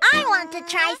 Wow! I want to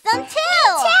try some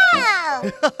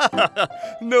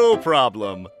too! No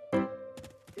problem.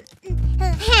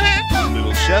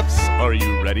 Little chefs, are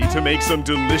you ready to make some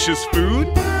delicious food?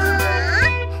 Of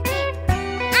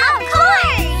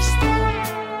course!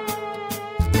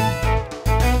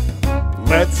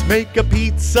 Let's make a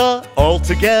pizza all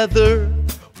together.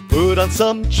 Put on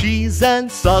some cheese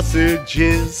and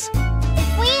sausages.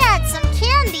 If we add some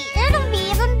candy, it'll be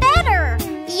even better.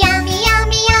 Yummy,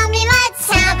 yummy, yummy, let's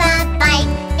have a bite.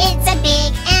 It's a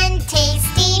big and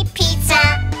tasty pizza.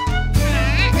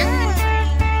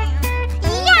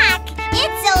 Yuck!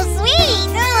 It's so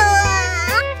sweet!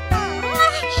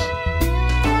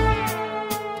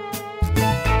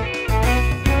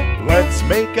 Let's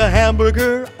make a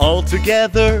hamburger all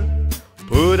together.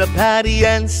 Put a patty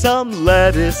and some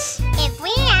lettuce. If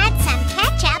we add some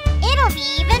ketchup, it'll be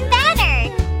even better.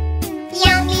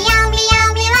 Yummy, yummy,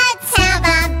 yummy, let's have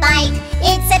a bite.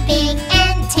 It's a big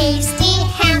and tasty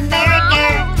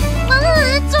hamburger.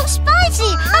 Oh, it's so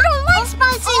spicy. I don't like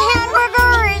spicy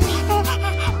hamburgers.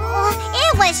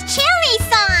 It was chili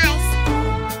sauce.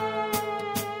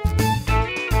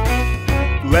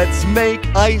 Let's make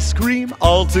ice cream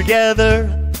all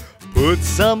together. Put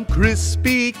some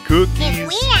crispy cookies. If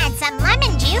we add some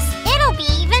lemon juice, it'll be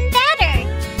even better.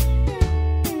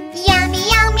 Yummy,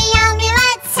 yummy, yummy,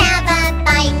 let's have a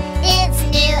bite. It's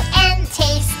new and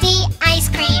tasty ice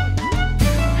cream.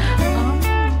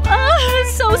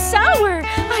 So sour.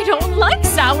 I don't like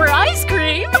sour ice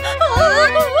cream.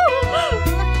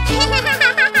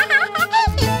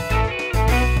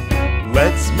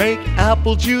 Let's make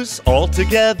apple juice all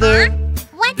together.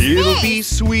 What's It'll this? be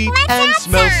sweet Let's and add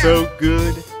smell some. so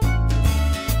good.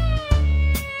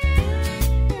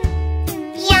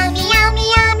 Yummy, yummy,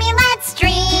 yummy, let's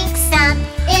drink some.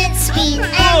 It's sweet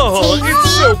and tasty it's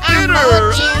so apple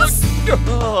bitter. juice.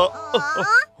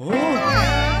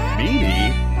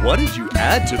 Mimi, what did you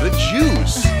add to the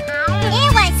juice?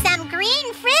 It was some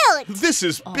green fruit. This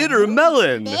is bitter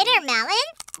melon. Bitter melon?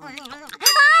 Oh,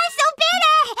 so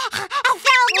bitter!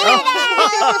 So bitter!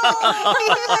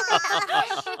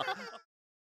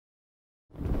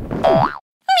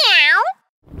 Meow.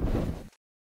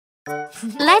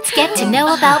 Let's get to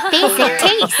know about basic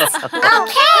tastes.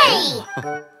 Okay.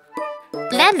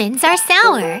 Lemons are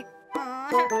sour.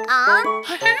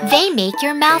 They make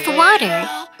your mouth water.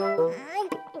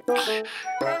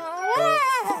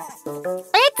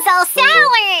 It's so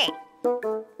sour.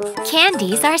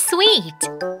 Candies are sweet.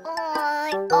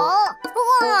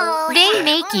 They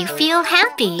make you feel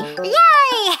happy.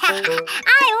 Yay!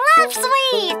 I love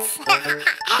sweets.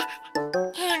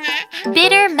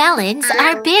 Bitter melons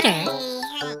are bitter.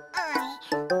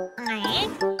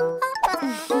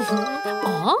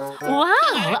 Oh,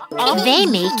 wow. They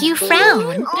make you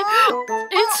frown.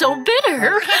 It's so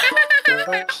bitter.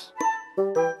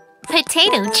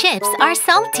 Potato chips are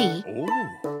salty.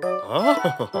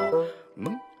 Oh.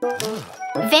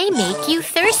 They make you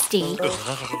thirsty.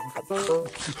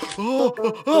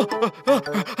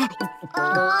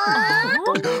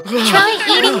 Try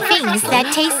eating things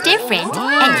that taste different,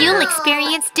 and you'll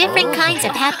experience different kinds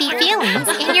of happy feelings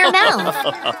in your mouth.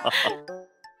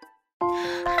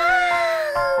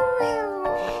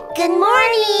 Good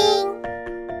morning.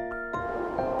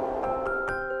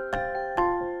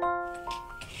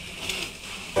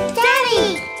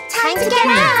 Let's get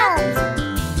out!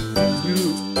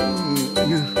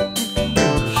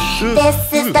 This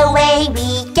is the way we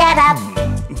get up.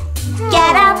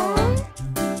 Get up.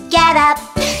 Get up.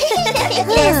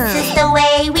 This is the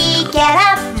way we get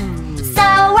up.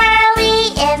 So early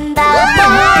in the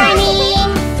morning.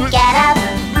 Get up.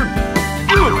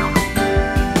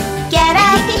 Get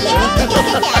up.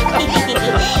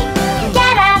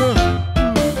 Get up.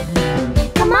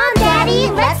 Come on, Daddy,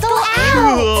 let's go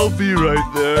out. I'll be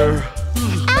right there.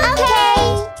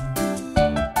 Okay.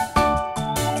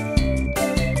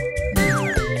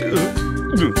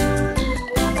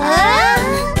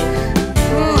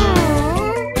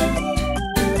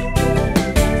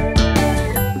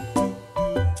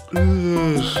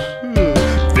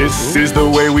 This is the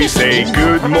way we say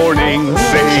good morning.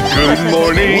 Say good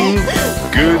morning.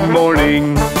 Good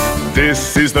morning.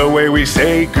 This is the way we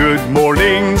say good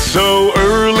morning so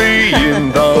early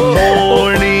in the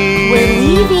morning. We're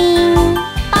leaving.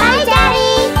 Bye,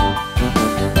 Daddy.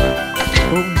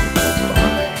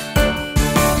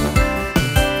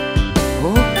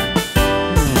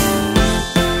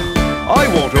 I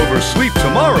won't oversleep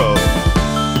tomorrow.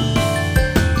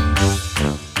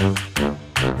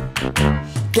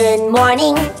 Good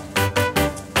morning.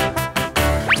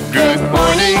 Good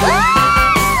morning.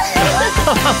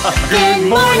 Good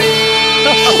morning.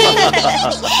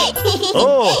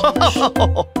 Oh.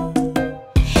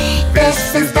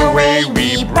 This is the way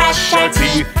we brush our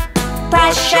teeth.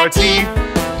 Brush our teeth.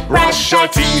 Brush our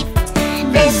teeth.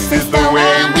 This is the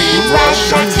way we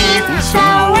brush our teeth so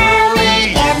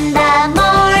early in the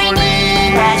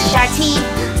morning. Brush our teeth.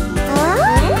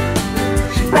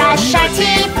 Brush our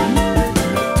teeth.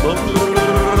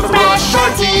 Brush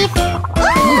our teeth.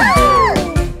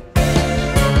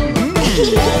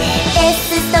 This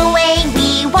is the way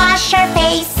we wash our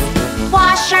face.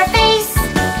 Wash our face.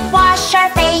 Wash our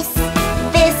face.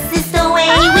 This is the way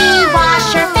we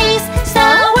wash our face so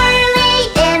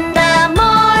early in the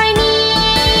morning.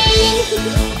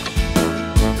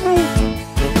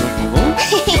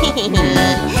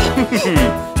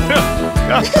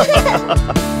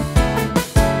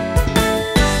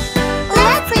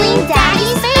 Let's clean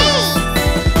Daddy's face.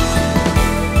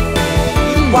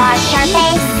 Wash our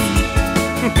face.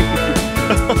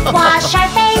 Wash our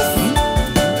face.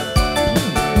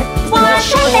 Wash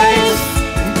our face.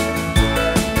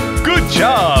 Good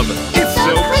job. It's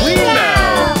so clean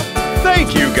now. Thank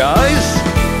you, guys.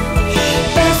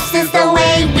 This is the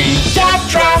way we get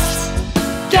dressed.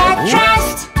 Get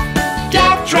dressed.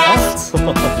 Get dressed.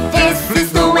 This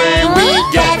is the way we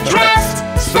get dressed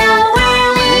so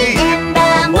early in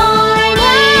the morning.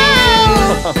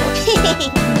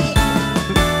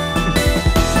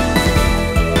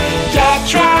 Get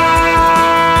dressed.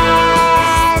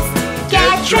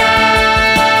 Get dressed.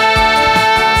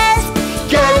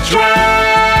 Get dressed.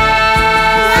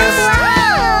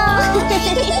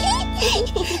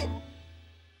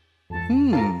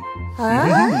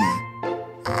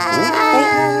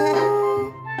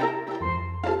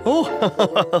 Oh.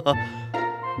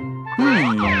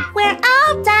 We're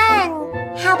all done.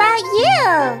 How about you?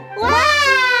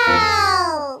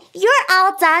 Wow! You're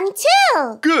all done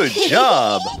too. Good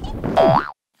job.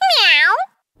 Meow.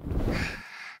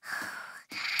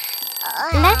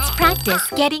 Let's practice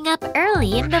getting up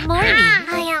early in the morning.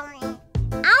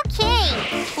 Okay.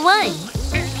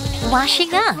 1.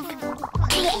 Washing up.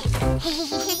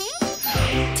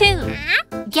 2.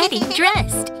 Getting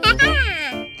dressed.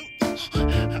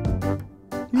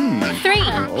 3.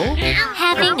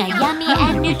 Having a yummy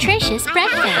and nutritious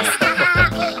breakfast.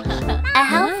 A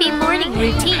healthy morning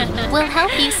routine will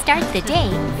help you start the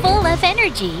day full of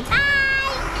energy.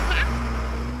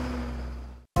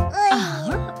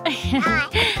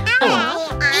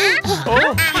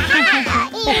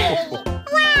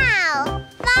 Wow!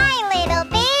 Bye, little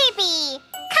baby.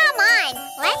 Come on,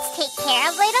 let's take care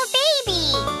of little baby.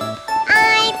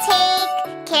 I take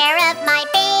care of my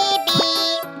baby.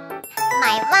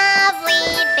 My lovely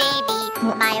baby.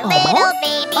 My little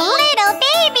baby. Little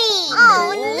baby.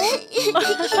 Oh,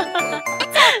 it's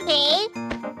okay.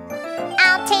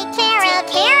 I'll take care of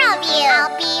you.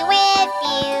 I'll be with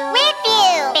you. With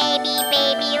you. Baby,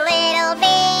 baby, little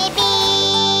baby.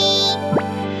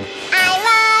 I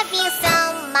love you so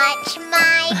much,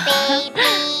 my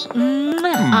baby.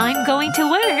 I'm going to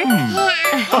work.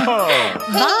 Bye.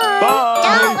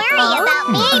 Don't worry about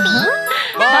baby.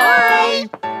 Bye.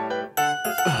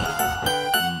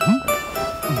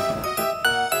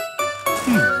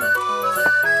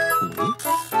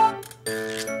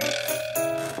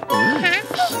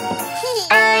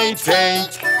 I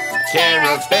take care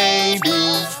of baby.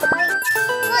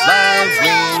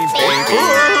 Lovely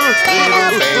baby.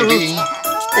 Little baby.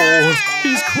 Oh,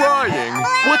 he's crying.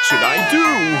 What should I do?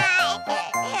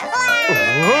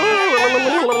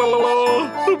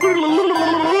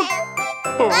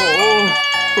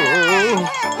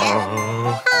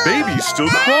 Baby's still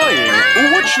crying.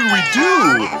 What should we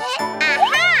do?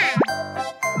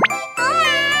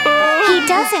 He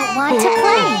doesn't want to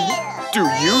play. Do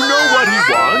you know what he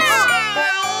wants?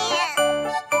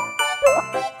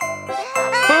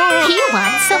 He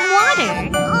wants some water.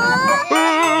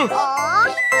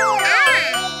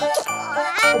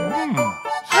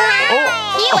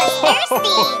 He was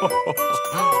thirsty.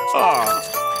 I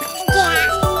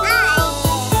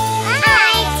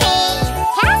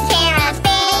take care of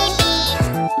baby.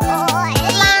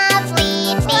 Lovely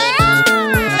baby.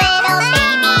 Little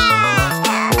baby.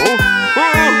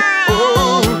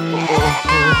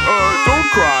 Don't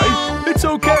cry. It's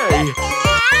okay.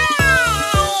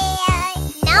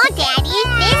 No, Daddy.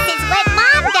 This is what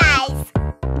Mom does.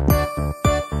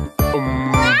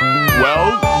 Well,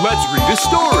 let's read a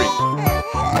story.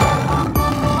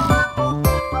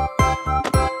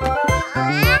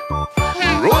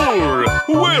 Roar!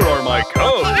 Where are my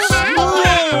cubs?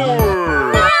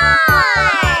 Roar!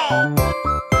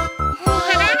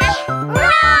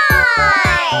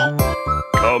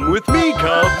 Come with me,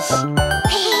 cubs.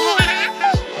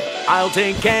 I'll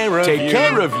take care of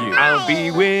you. I'll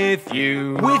be with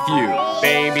you.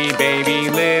 Baby, baby,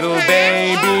 little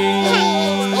baby.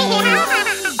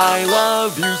 I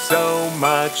love you so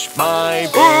much, my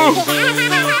baby.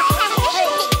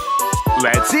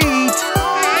 Let's eat.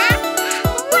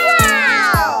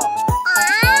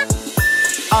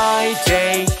 I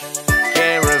take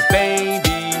care of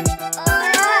baby.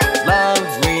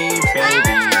 Lovely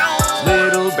baby.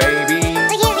 Little baby.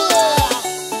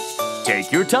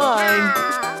 Take your time.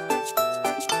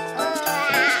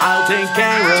 I'll take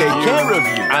care of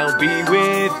you. I'll be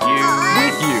with you.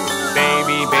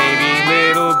 Baby, baby,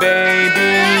 little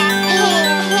baby.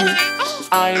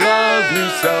 I love you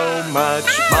so much,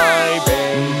 my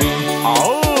baby. Oh.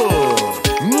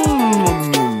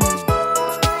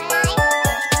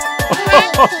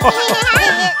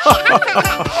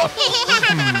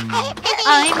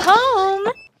 I'm home.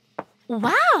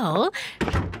 Wow.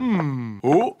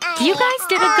 Oh. You guys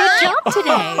did a good job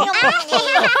today.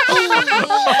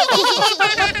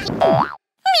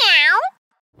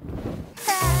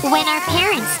 When our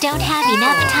parents don't have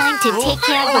enough time to take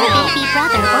care of our baby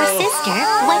brother or sister,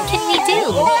 what can we do?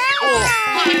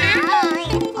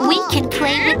 We can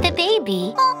play with the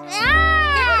baby.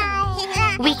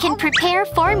 We can prepare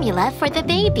formula for the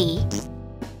baby.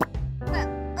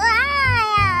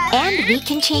 And we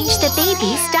can change the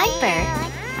baby's diaper.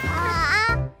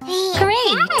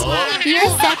 Great! You're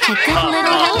such a good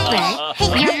little helper.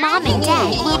 Your mom and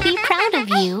dad will be proud of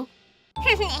you.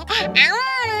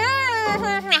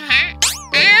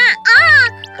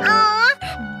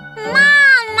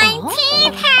 Mom, my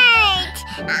teeth hurt.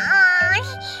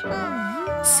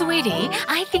 Sweetie,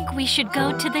 I think we should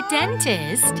go to the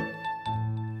dentist.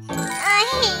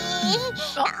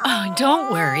 Oh,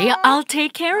 don't worry, I'll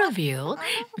take care of you.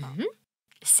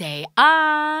 Say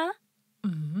ah.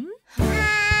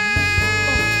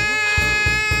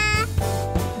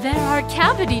 There are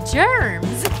cavity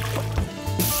germs.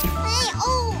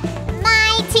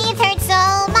 My teeth hurt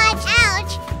so much.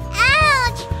 Ouch!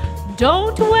 Ouch!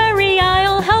 Don't worry,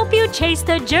 I'll help you chase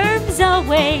the germs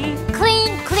away.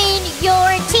 Clean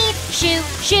your teeth. Shoo,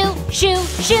 shoo, shoo,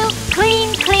 shoo.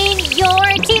 Clean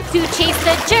your teeth to chase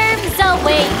the germs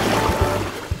away.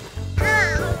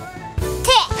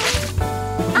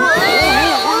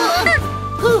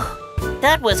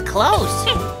 That was close.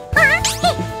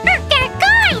 They're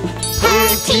gone! Her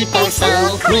teeth are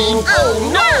so clean. Oh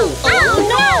no! Oh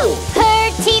no!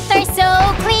 Her teeth are so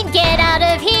clean. Get out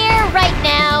of here right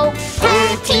now.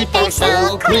 Her teeth are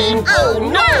so clean. Oh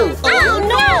no! Oh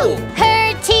no!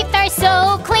 Her teeth are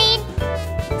so clean.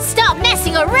 Stop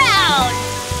messing around!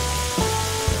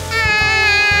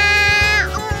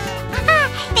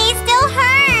 They still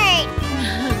hurt.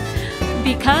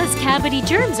 Because cavity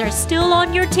germs are still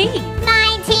on your teeth.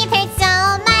 My teeth hurt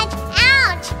so much.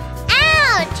 Ouch!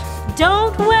 Ouch!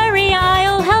 Don't worry,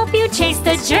 I'll help you chase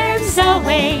the germs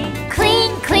away.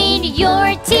 Clean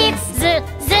your teeth. Z,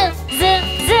 z, z,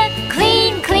 z.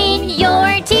 Clean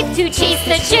your teeth to chase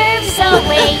the germs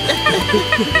away.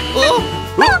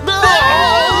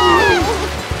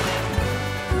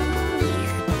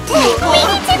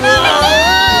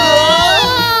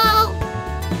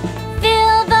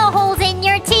 Fill the holes in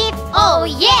your teeth. Oh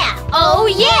yeah! Oh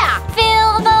yeah!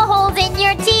 Fill the holes in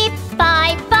your teeth.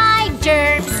 Bye bye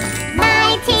germs.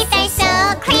 My teeth are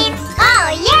so clean. Oh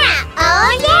yeah!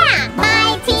 Oh yeah!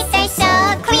 My teeth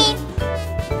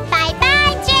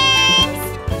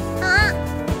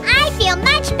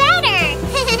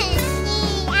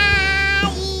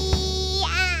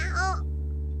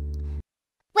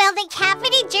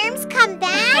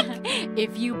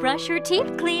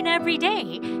teeth clean every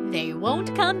day, they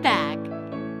won't come back.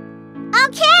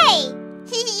 Okay!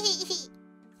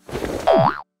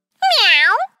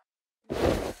 Meow!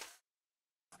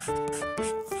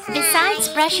 Besides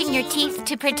brushing your teeth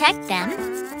to protect them,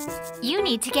 you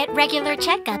need to get regular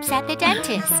checkups at the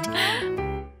dentist.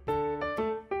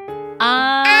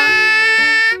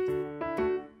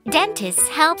 Dentists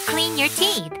help clean your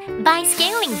teeth by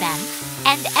scaling them,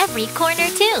 and every corner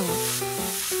too.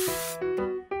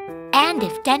 And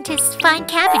if dentists find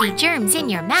cavity germs in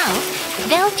your mouth,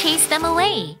 they'll chase them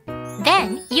away.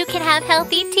 Then you can have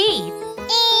healthy teeth.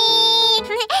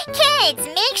 Kids,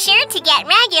 make sure to get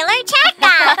regular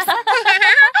checkups!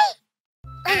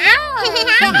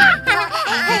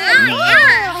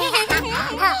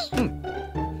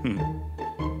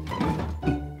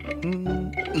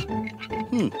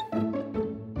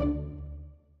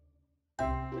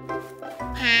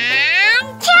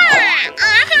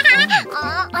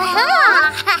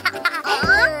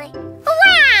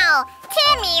 Wow!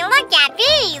 Timmy, look at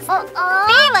these!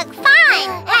 They look fun!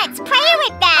 Let's play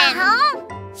with them!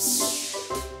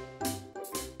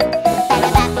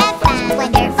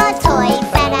 Wonderful toys!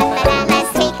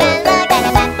 Let's take a look!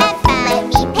 Let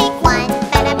me pick one!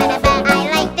 I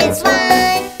like this one!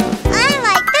 I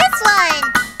like this one!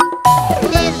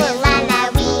 Lulu la la,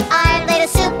 we are little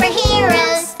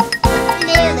superheroes!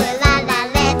 Lulu la la,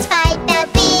 let's fight the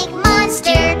big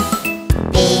monster!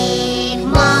 Big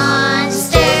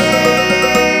monster!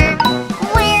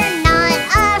 We're not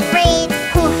afraid!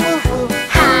 Hoo hoo hoo!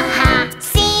 Ha ha!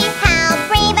 See how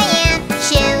brave I am!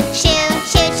 Shoo shoo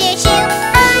shoo shoo shoo!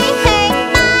 I hurt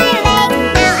my leg!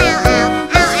 Ow ow ow!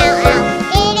 Ow ow ow!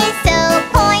 It is so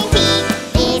pointy!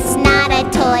 It's not a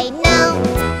toy, no!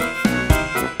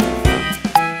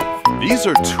 These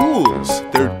are tools.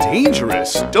 They're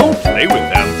dangerous. Don't play with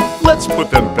them. Let's put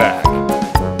them back.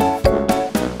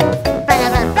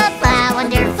 Ba-da-ba-ba-ba,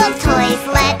 wonderful toys,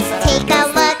 let's take a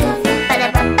look.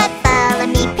 Ba-da-ba-ba-ba, let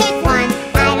me pick one.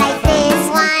 I like this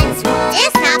one.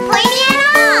 It's not pointy at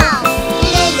all.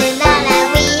 Lulu la la,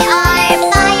 we are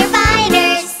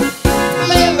firefighters.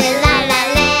 Lulu la la,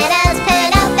 let us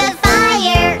put out the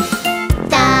fire.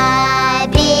 The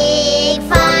big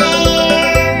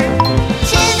fire.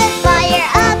 To the fire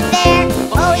up there.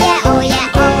 Oh yeah, oh yeah,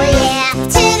 oh yeah.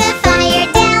 To the fire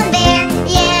down there.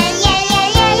 Yeah, yeah, yeah,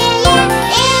 yeah, yeah, yeah.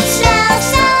 It smells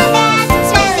so bad.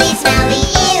 Smelly, smelly,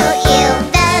 ew, ew.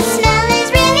 The smell is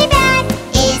really bad.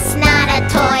 It's not a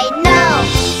toy, no.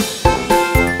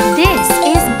 This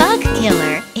is Bug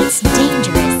Killer. It's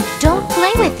dangerous. Don't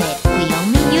play with it. We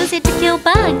only use it to kill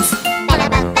bugs.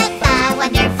 Ba-da-ba-ba-ba,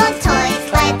 wonderful toys,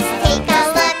 let's take a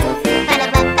look.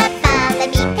 Ba-da-ba-ba-ba, let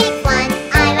me pick one.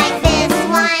 I like this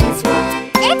one.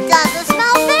 It doesn't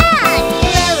smell bad.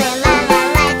 Lulu la la,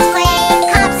 let's play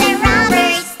cops and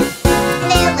robbers.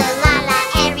 Lulu la la,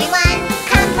 everyone,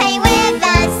 come play with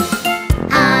us.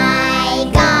 I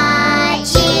got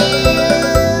you.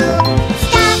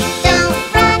 Stop, don't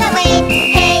run away.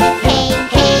 Hey, hey,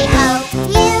 hey, ho.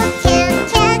 You can't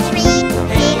catch me.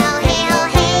 Hey, ho, hey, ho,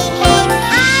 hey, hey.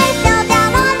 I fell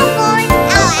down on the floor.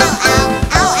 Ow, ow, ow,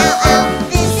 ow, ow, ow.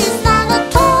 This is not a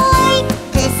toy.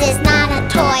 This is not a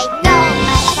toy. No.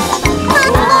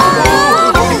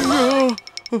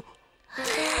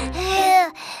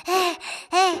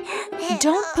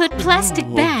 Don't put plastic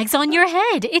bags on your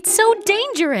head. It's so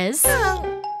dangerous.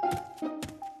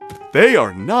 They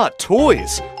are not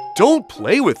toys. Don't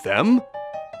play with them.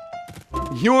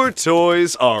 Your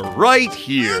toys are right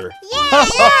here.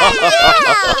 Meow.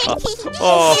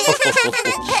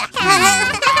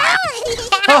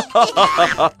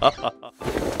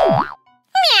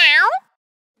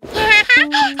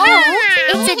 Oh,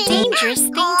 it's a dangerous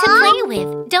thing to play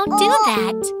with. Don't do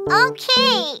that.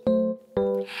 Okay.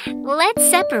 Let's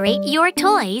separate your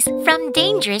toys from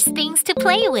dangerous things to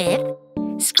play with.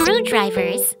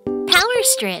 Screwdrivers, power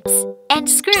strips, and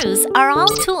screws are all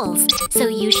tools, so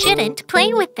you shouldn't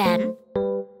play with them.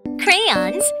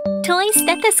 Crayons, toy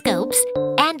stethoscopes,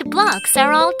 and blocks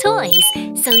are all toys,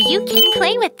 so you can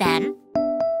play with them.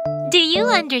 Do you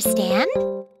understand?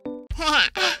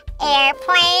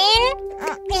 Airplane.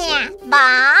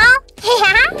 Ball.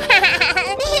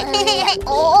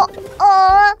 Oh,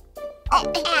 oh.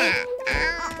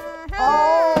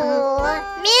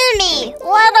 Mimi,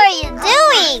 what are you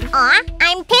doing?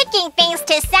 I'm picking things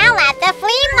to sell at the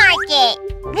flea market.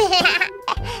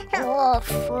 Oh,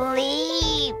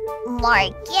 flea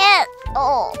market?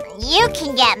 Oh, you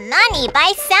can get money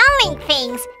by selling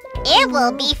things. It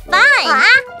will be fun.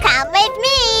 Come with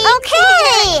me. Okay.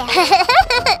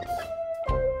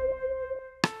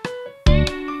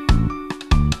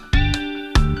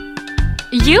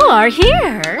 You are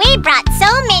here. We brought so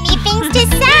many things to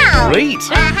sell. Great!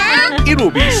 Uh-huh. It will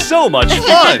be so much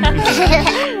fun!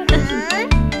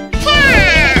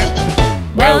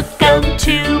 Welcome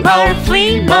to our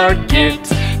flea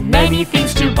market. Many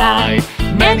things to buy,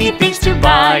 many things to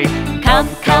buy. Come,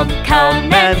 come,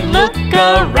 come and look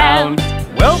around.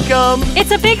 Welcome! It's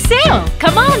a big sale.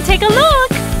 Come on, take a look.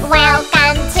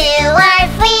 Welcome to our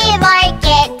flea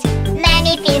market.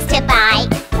 Many things to buy,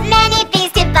 many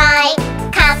things to buy.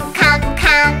 Come, come,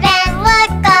 come and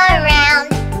look around.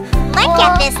 Look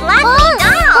at this lovely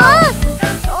doll.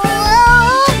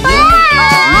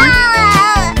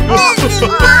 This is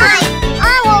mine. I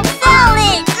will sell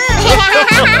it.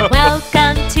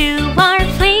 Welcome to our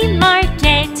flea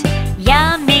market.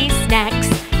 Yummy snacks,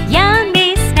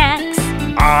 yummy snacks.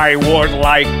 I would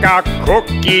like a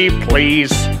cookie,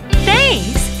 please.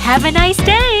 Thanks. Have a nice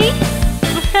day.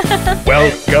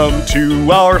 Welcome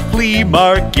to our flea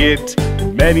market.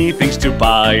 Many things to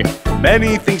buy,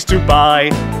 many things to buy.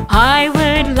 I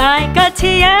would like a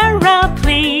tiara,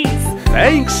 please.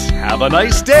 Thanks! Have a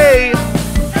nice day!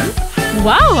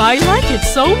 Wow, I like it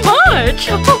so much.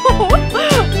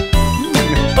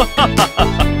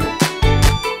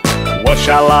 What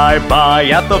shall I buy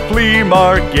at the flea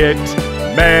market?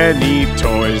 Many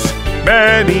toys,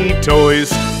 many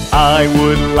toys. I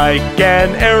would like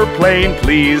an airplane,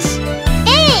 please.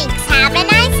 Thanks. Have a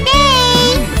nice day.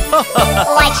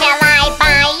 What shall I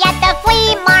buy at the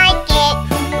flea market?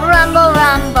 Rumble,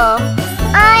 rumble.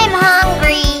 I'm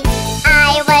hungry.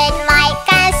 I would like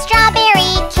a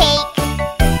strawberry cake.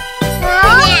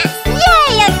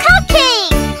 Yay, a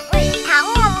cupcake!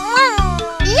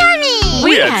 Yummy!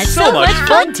 We had so much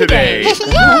fun today.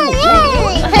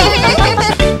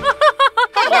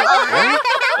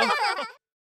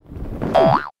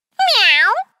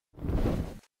 Meow.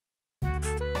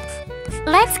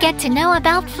 Let's get to know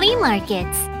about flea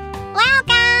markets.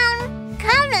 Welcome.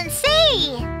 Come and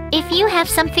see. If you have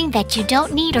something that you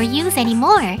don't need or use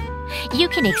anymore, you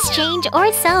can exchange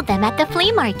or sell them at the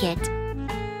flea market.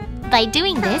 By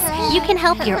doing this, you can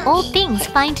help your old things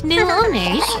find new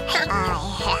owners.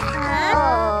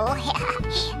 Oh.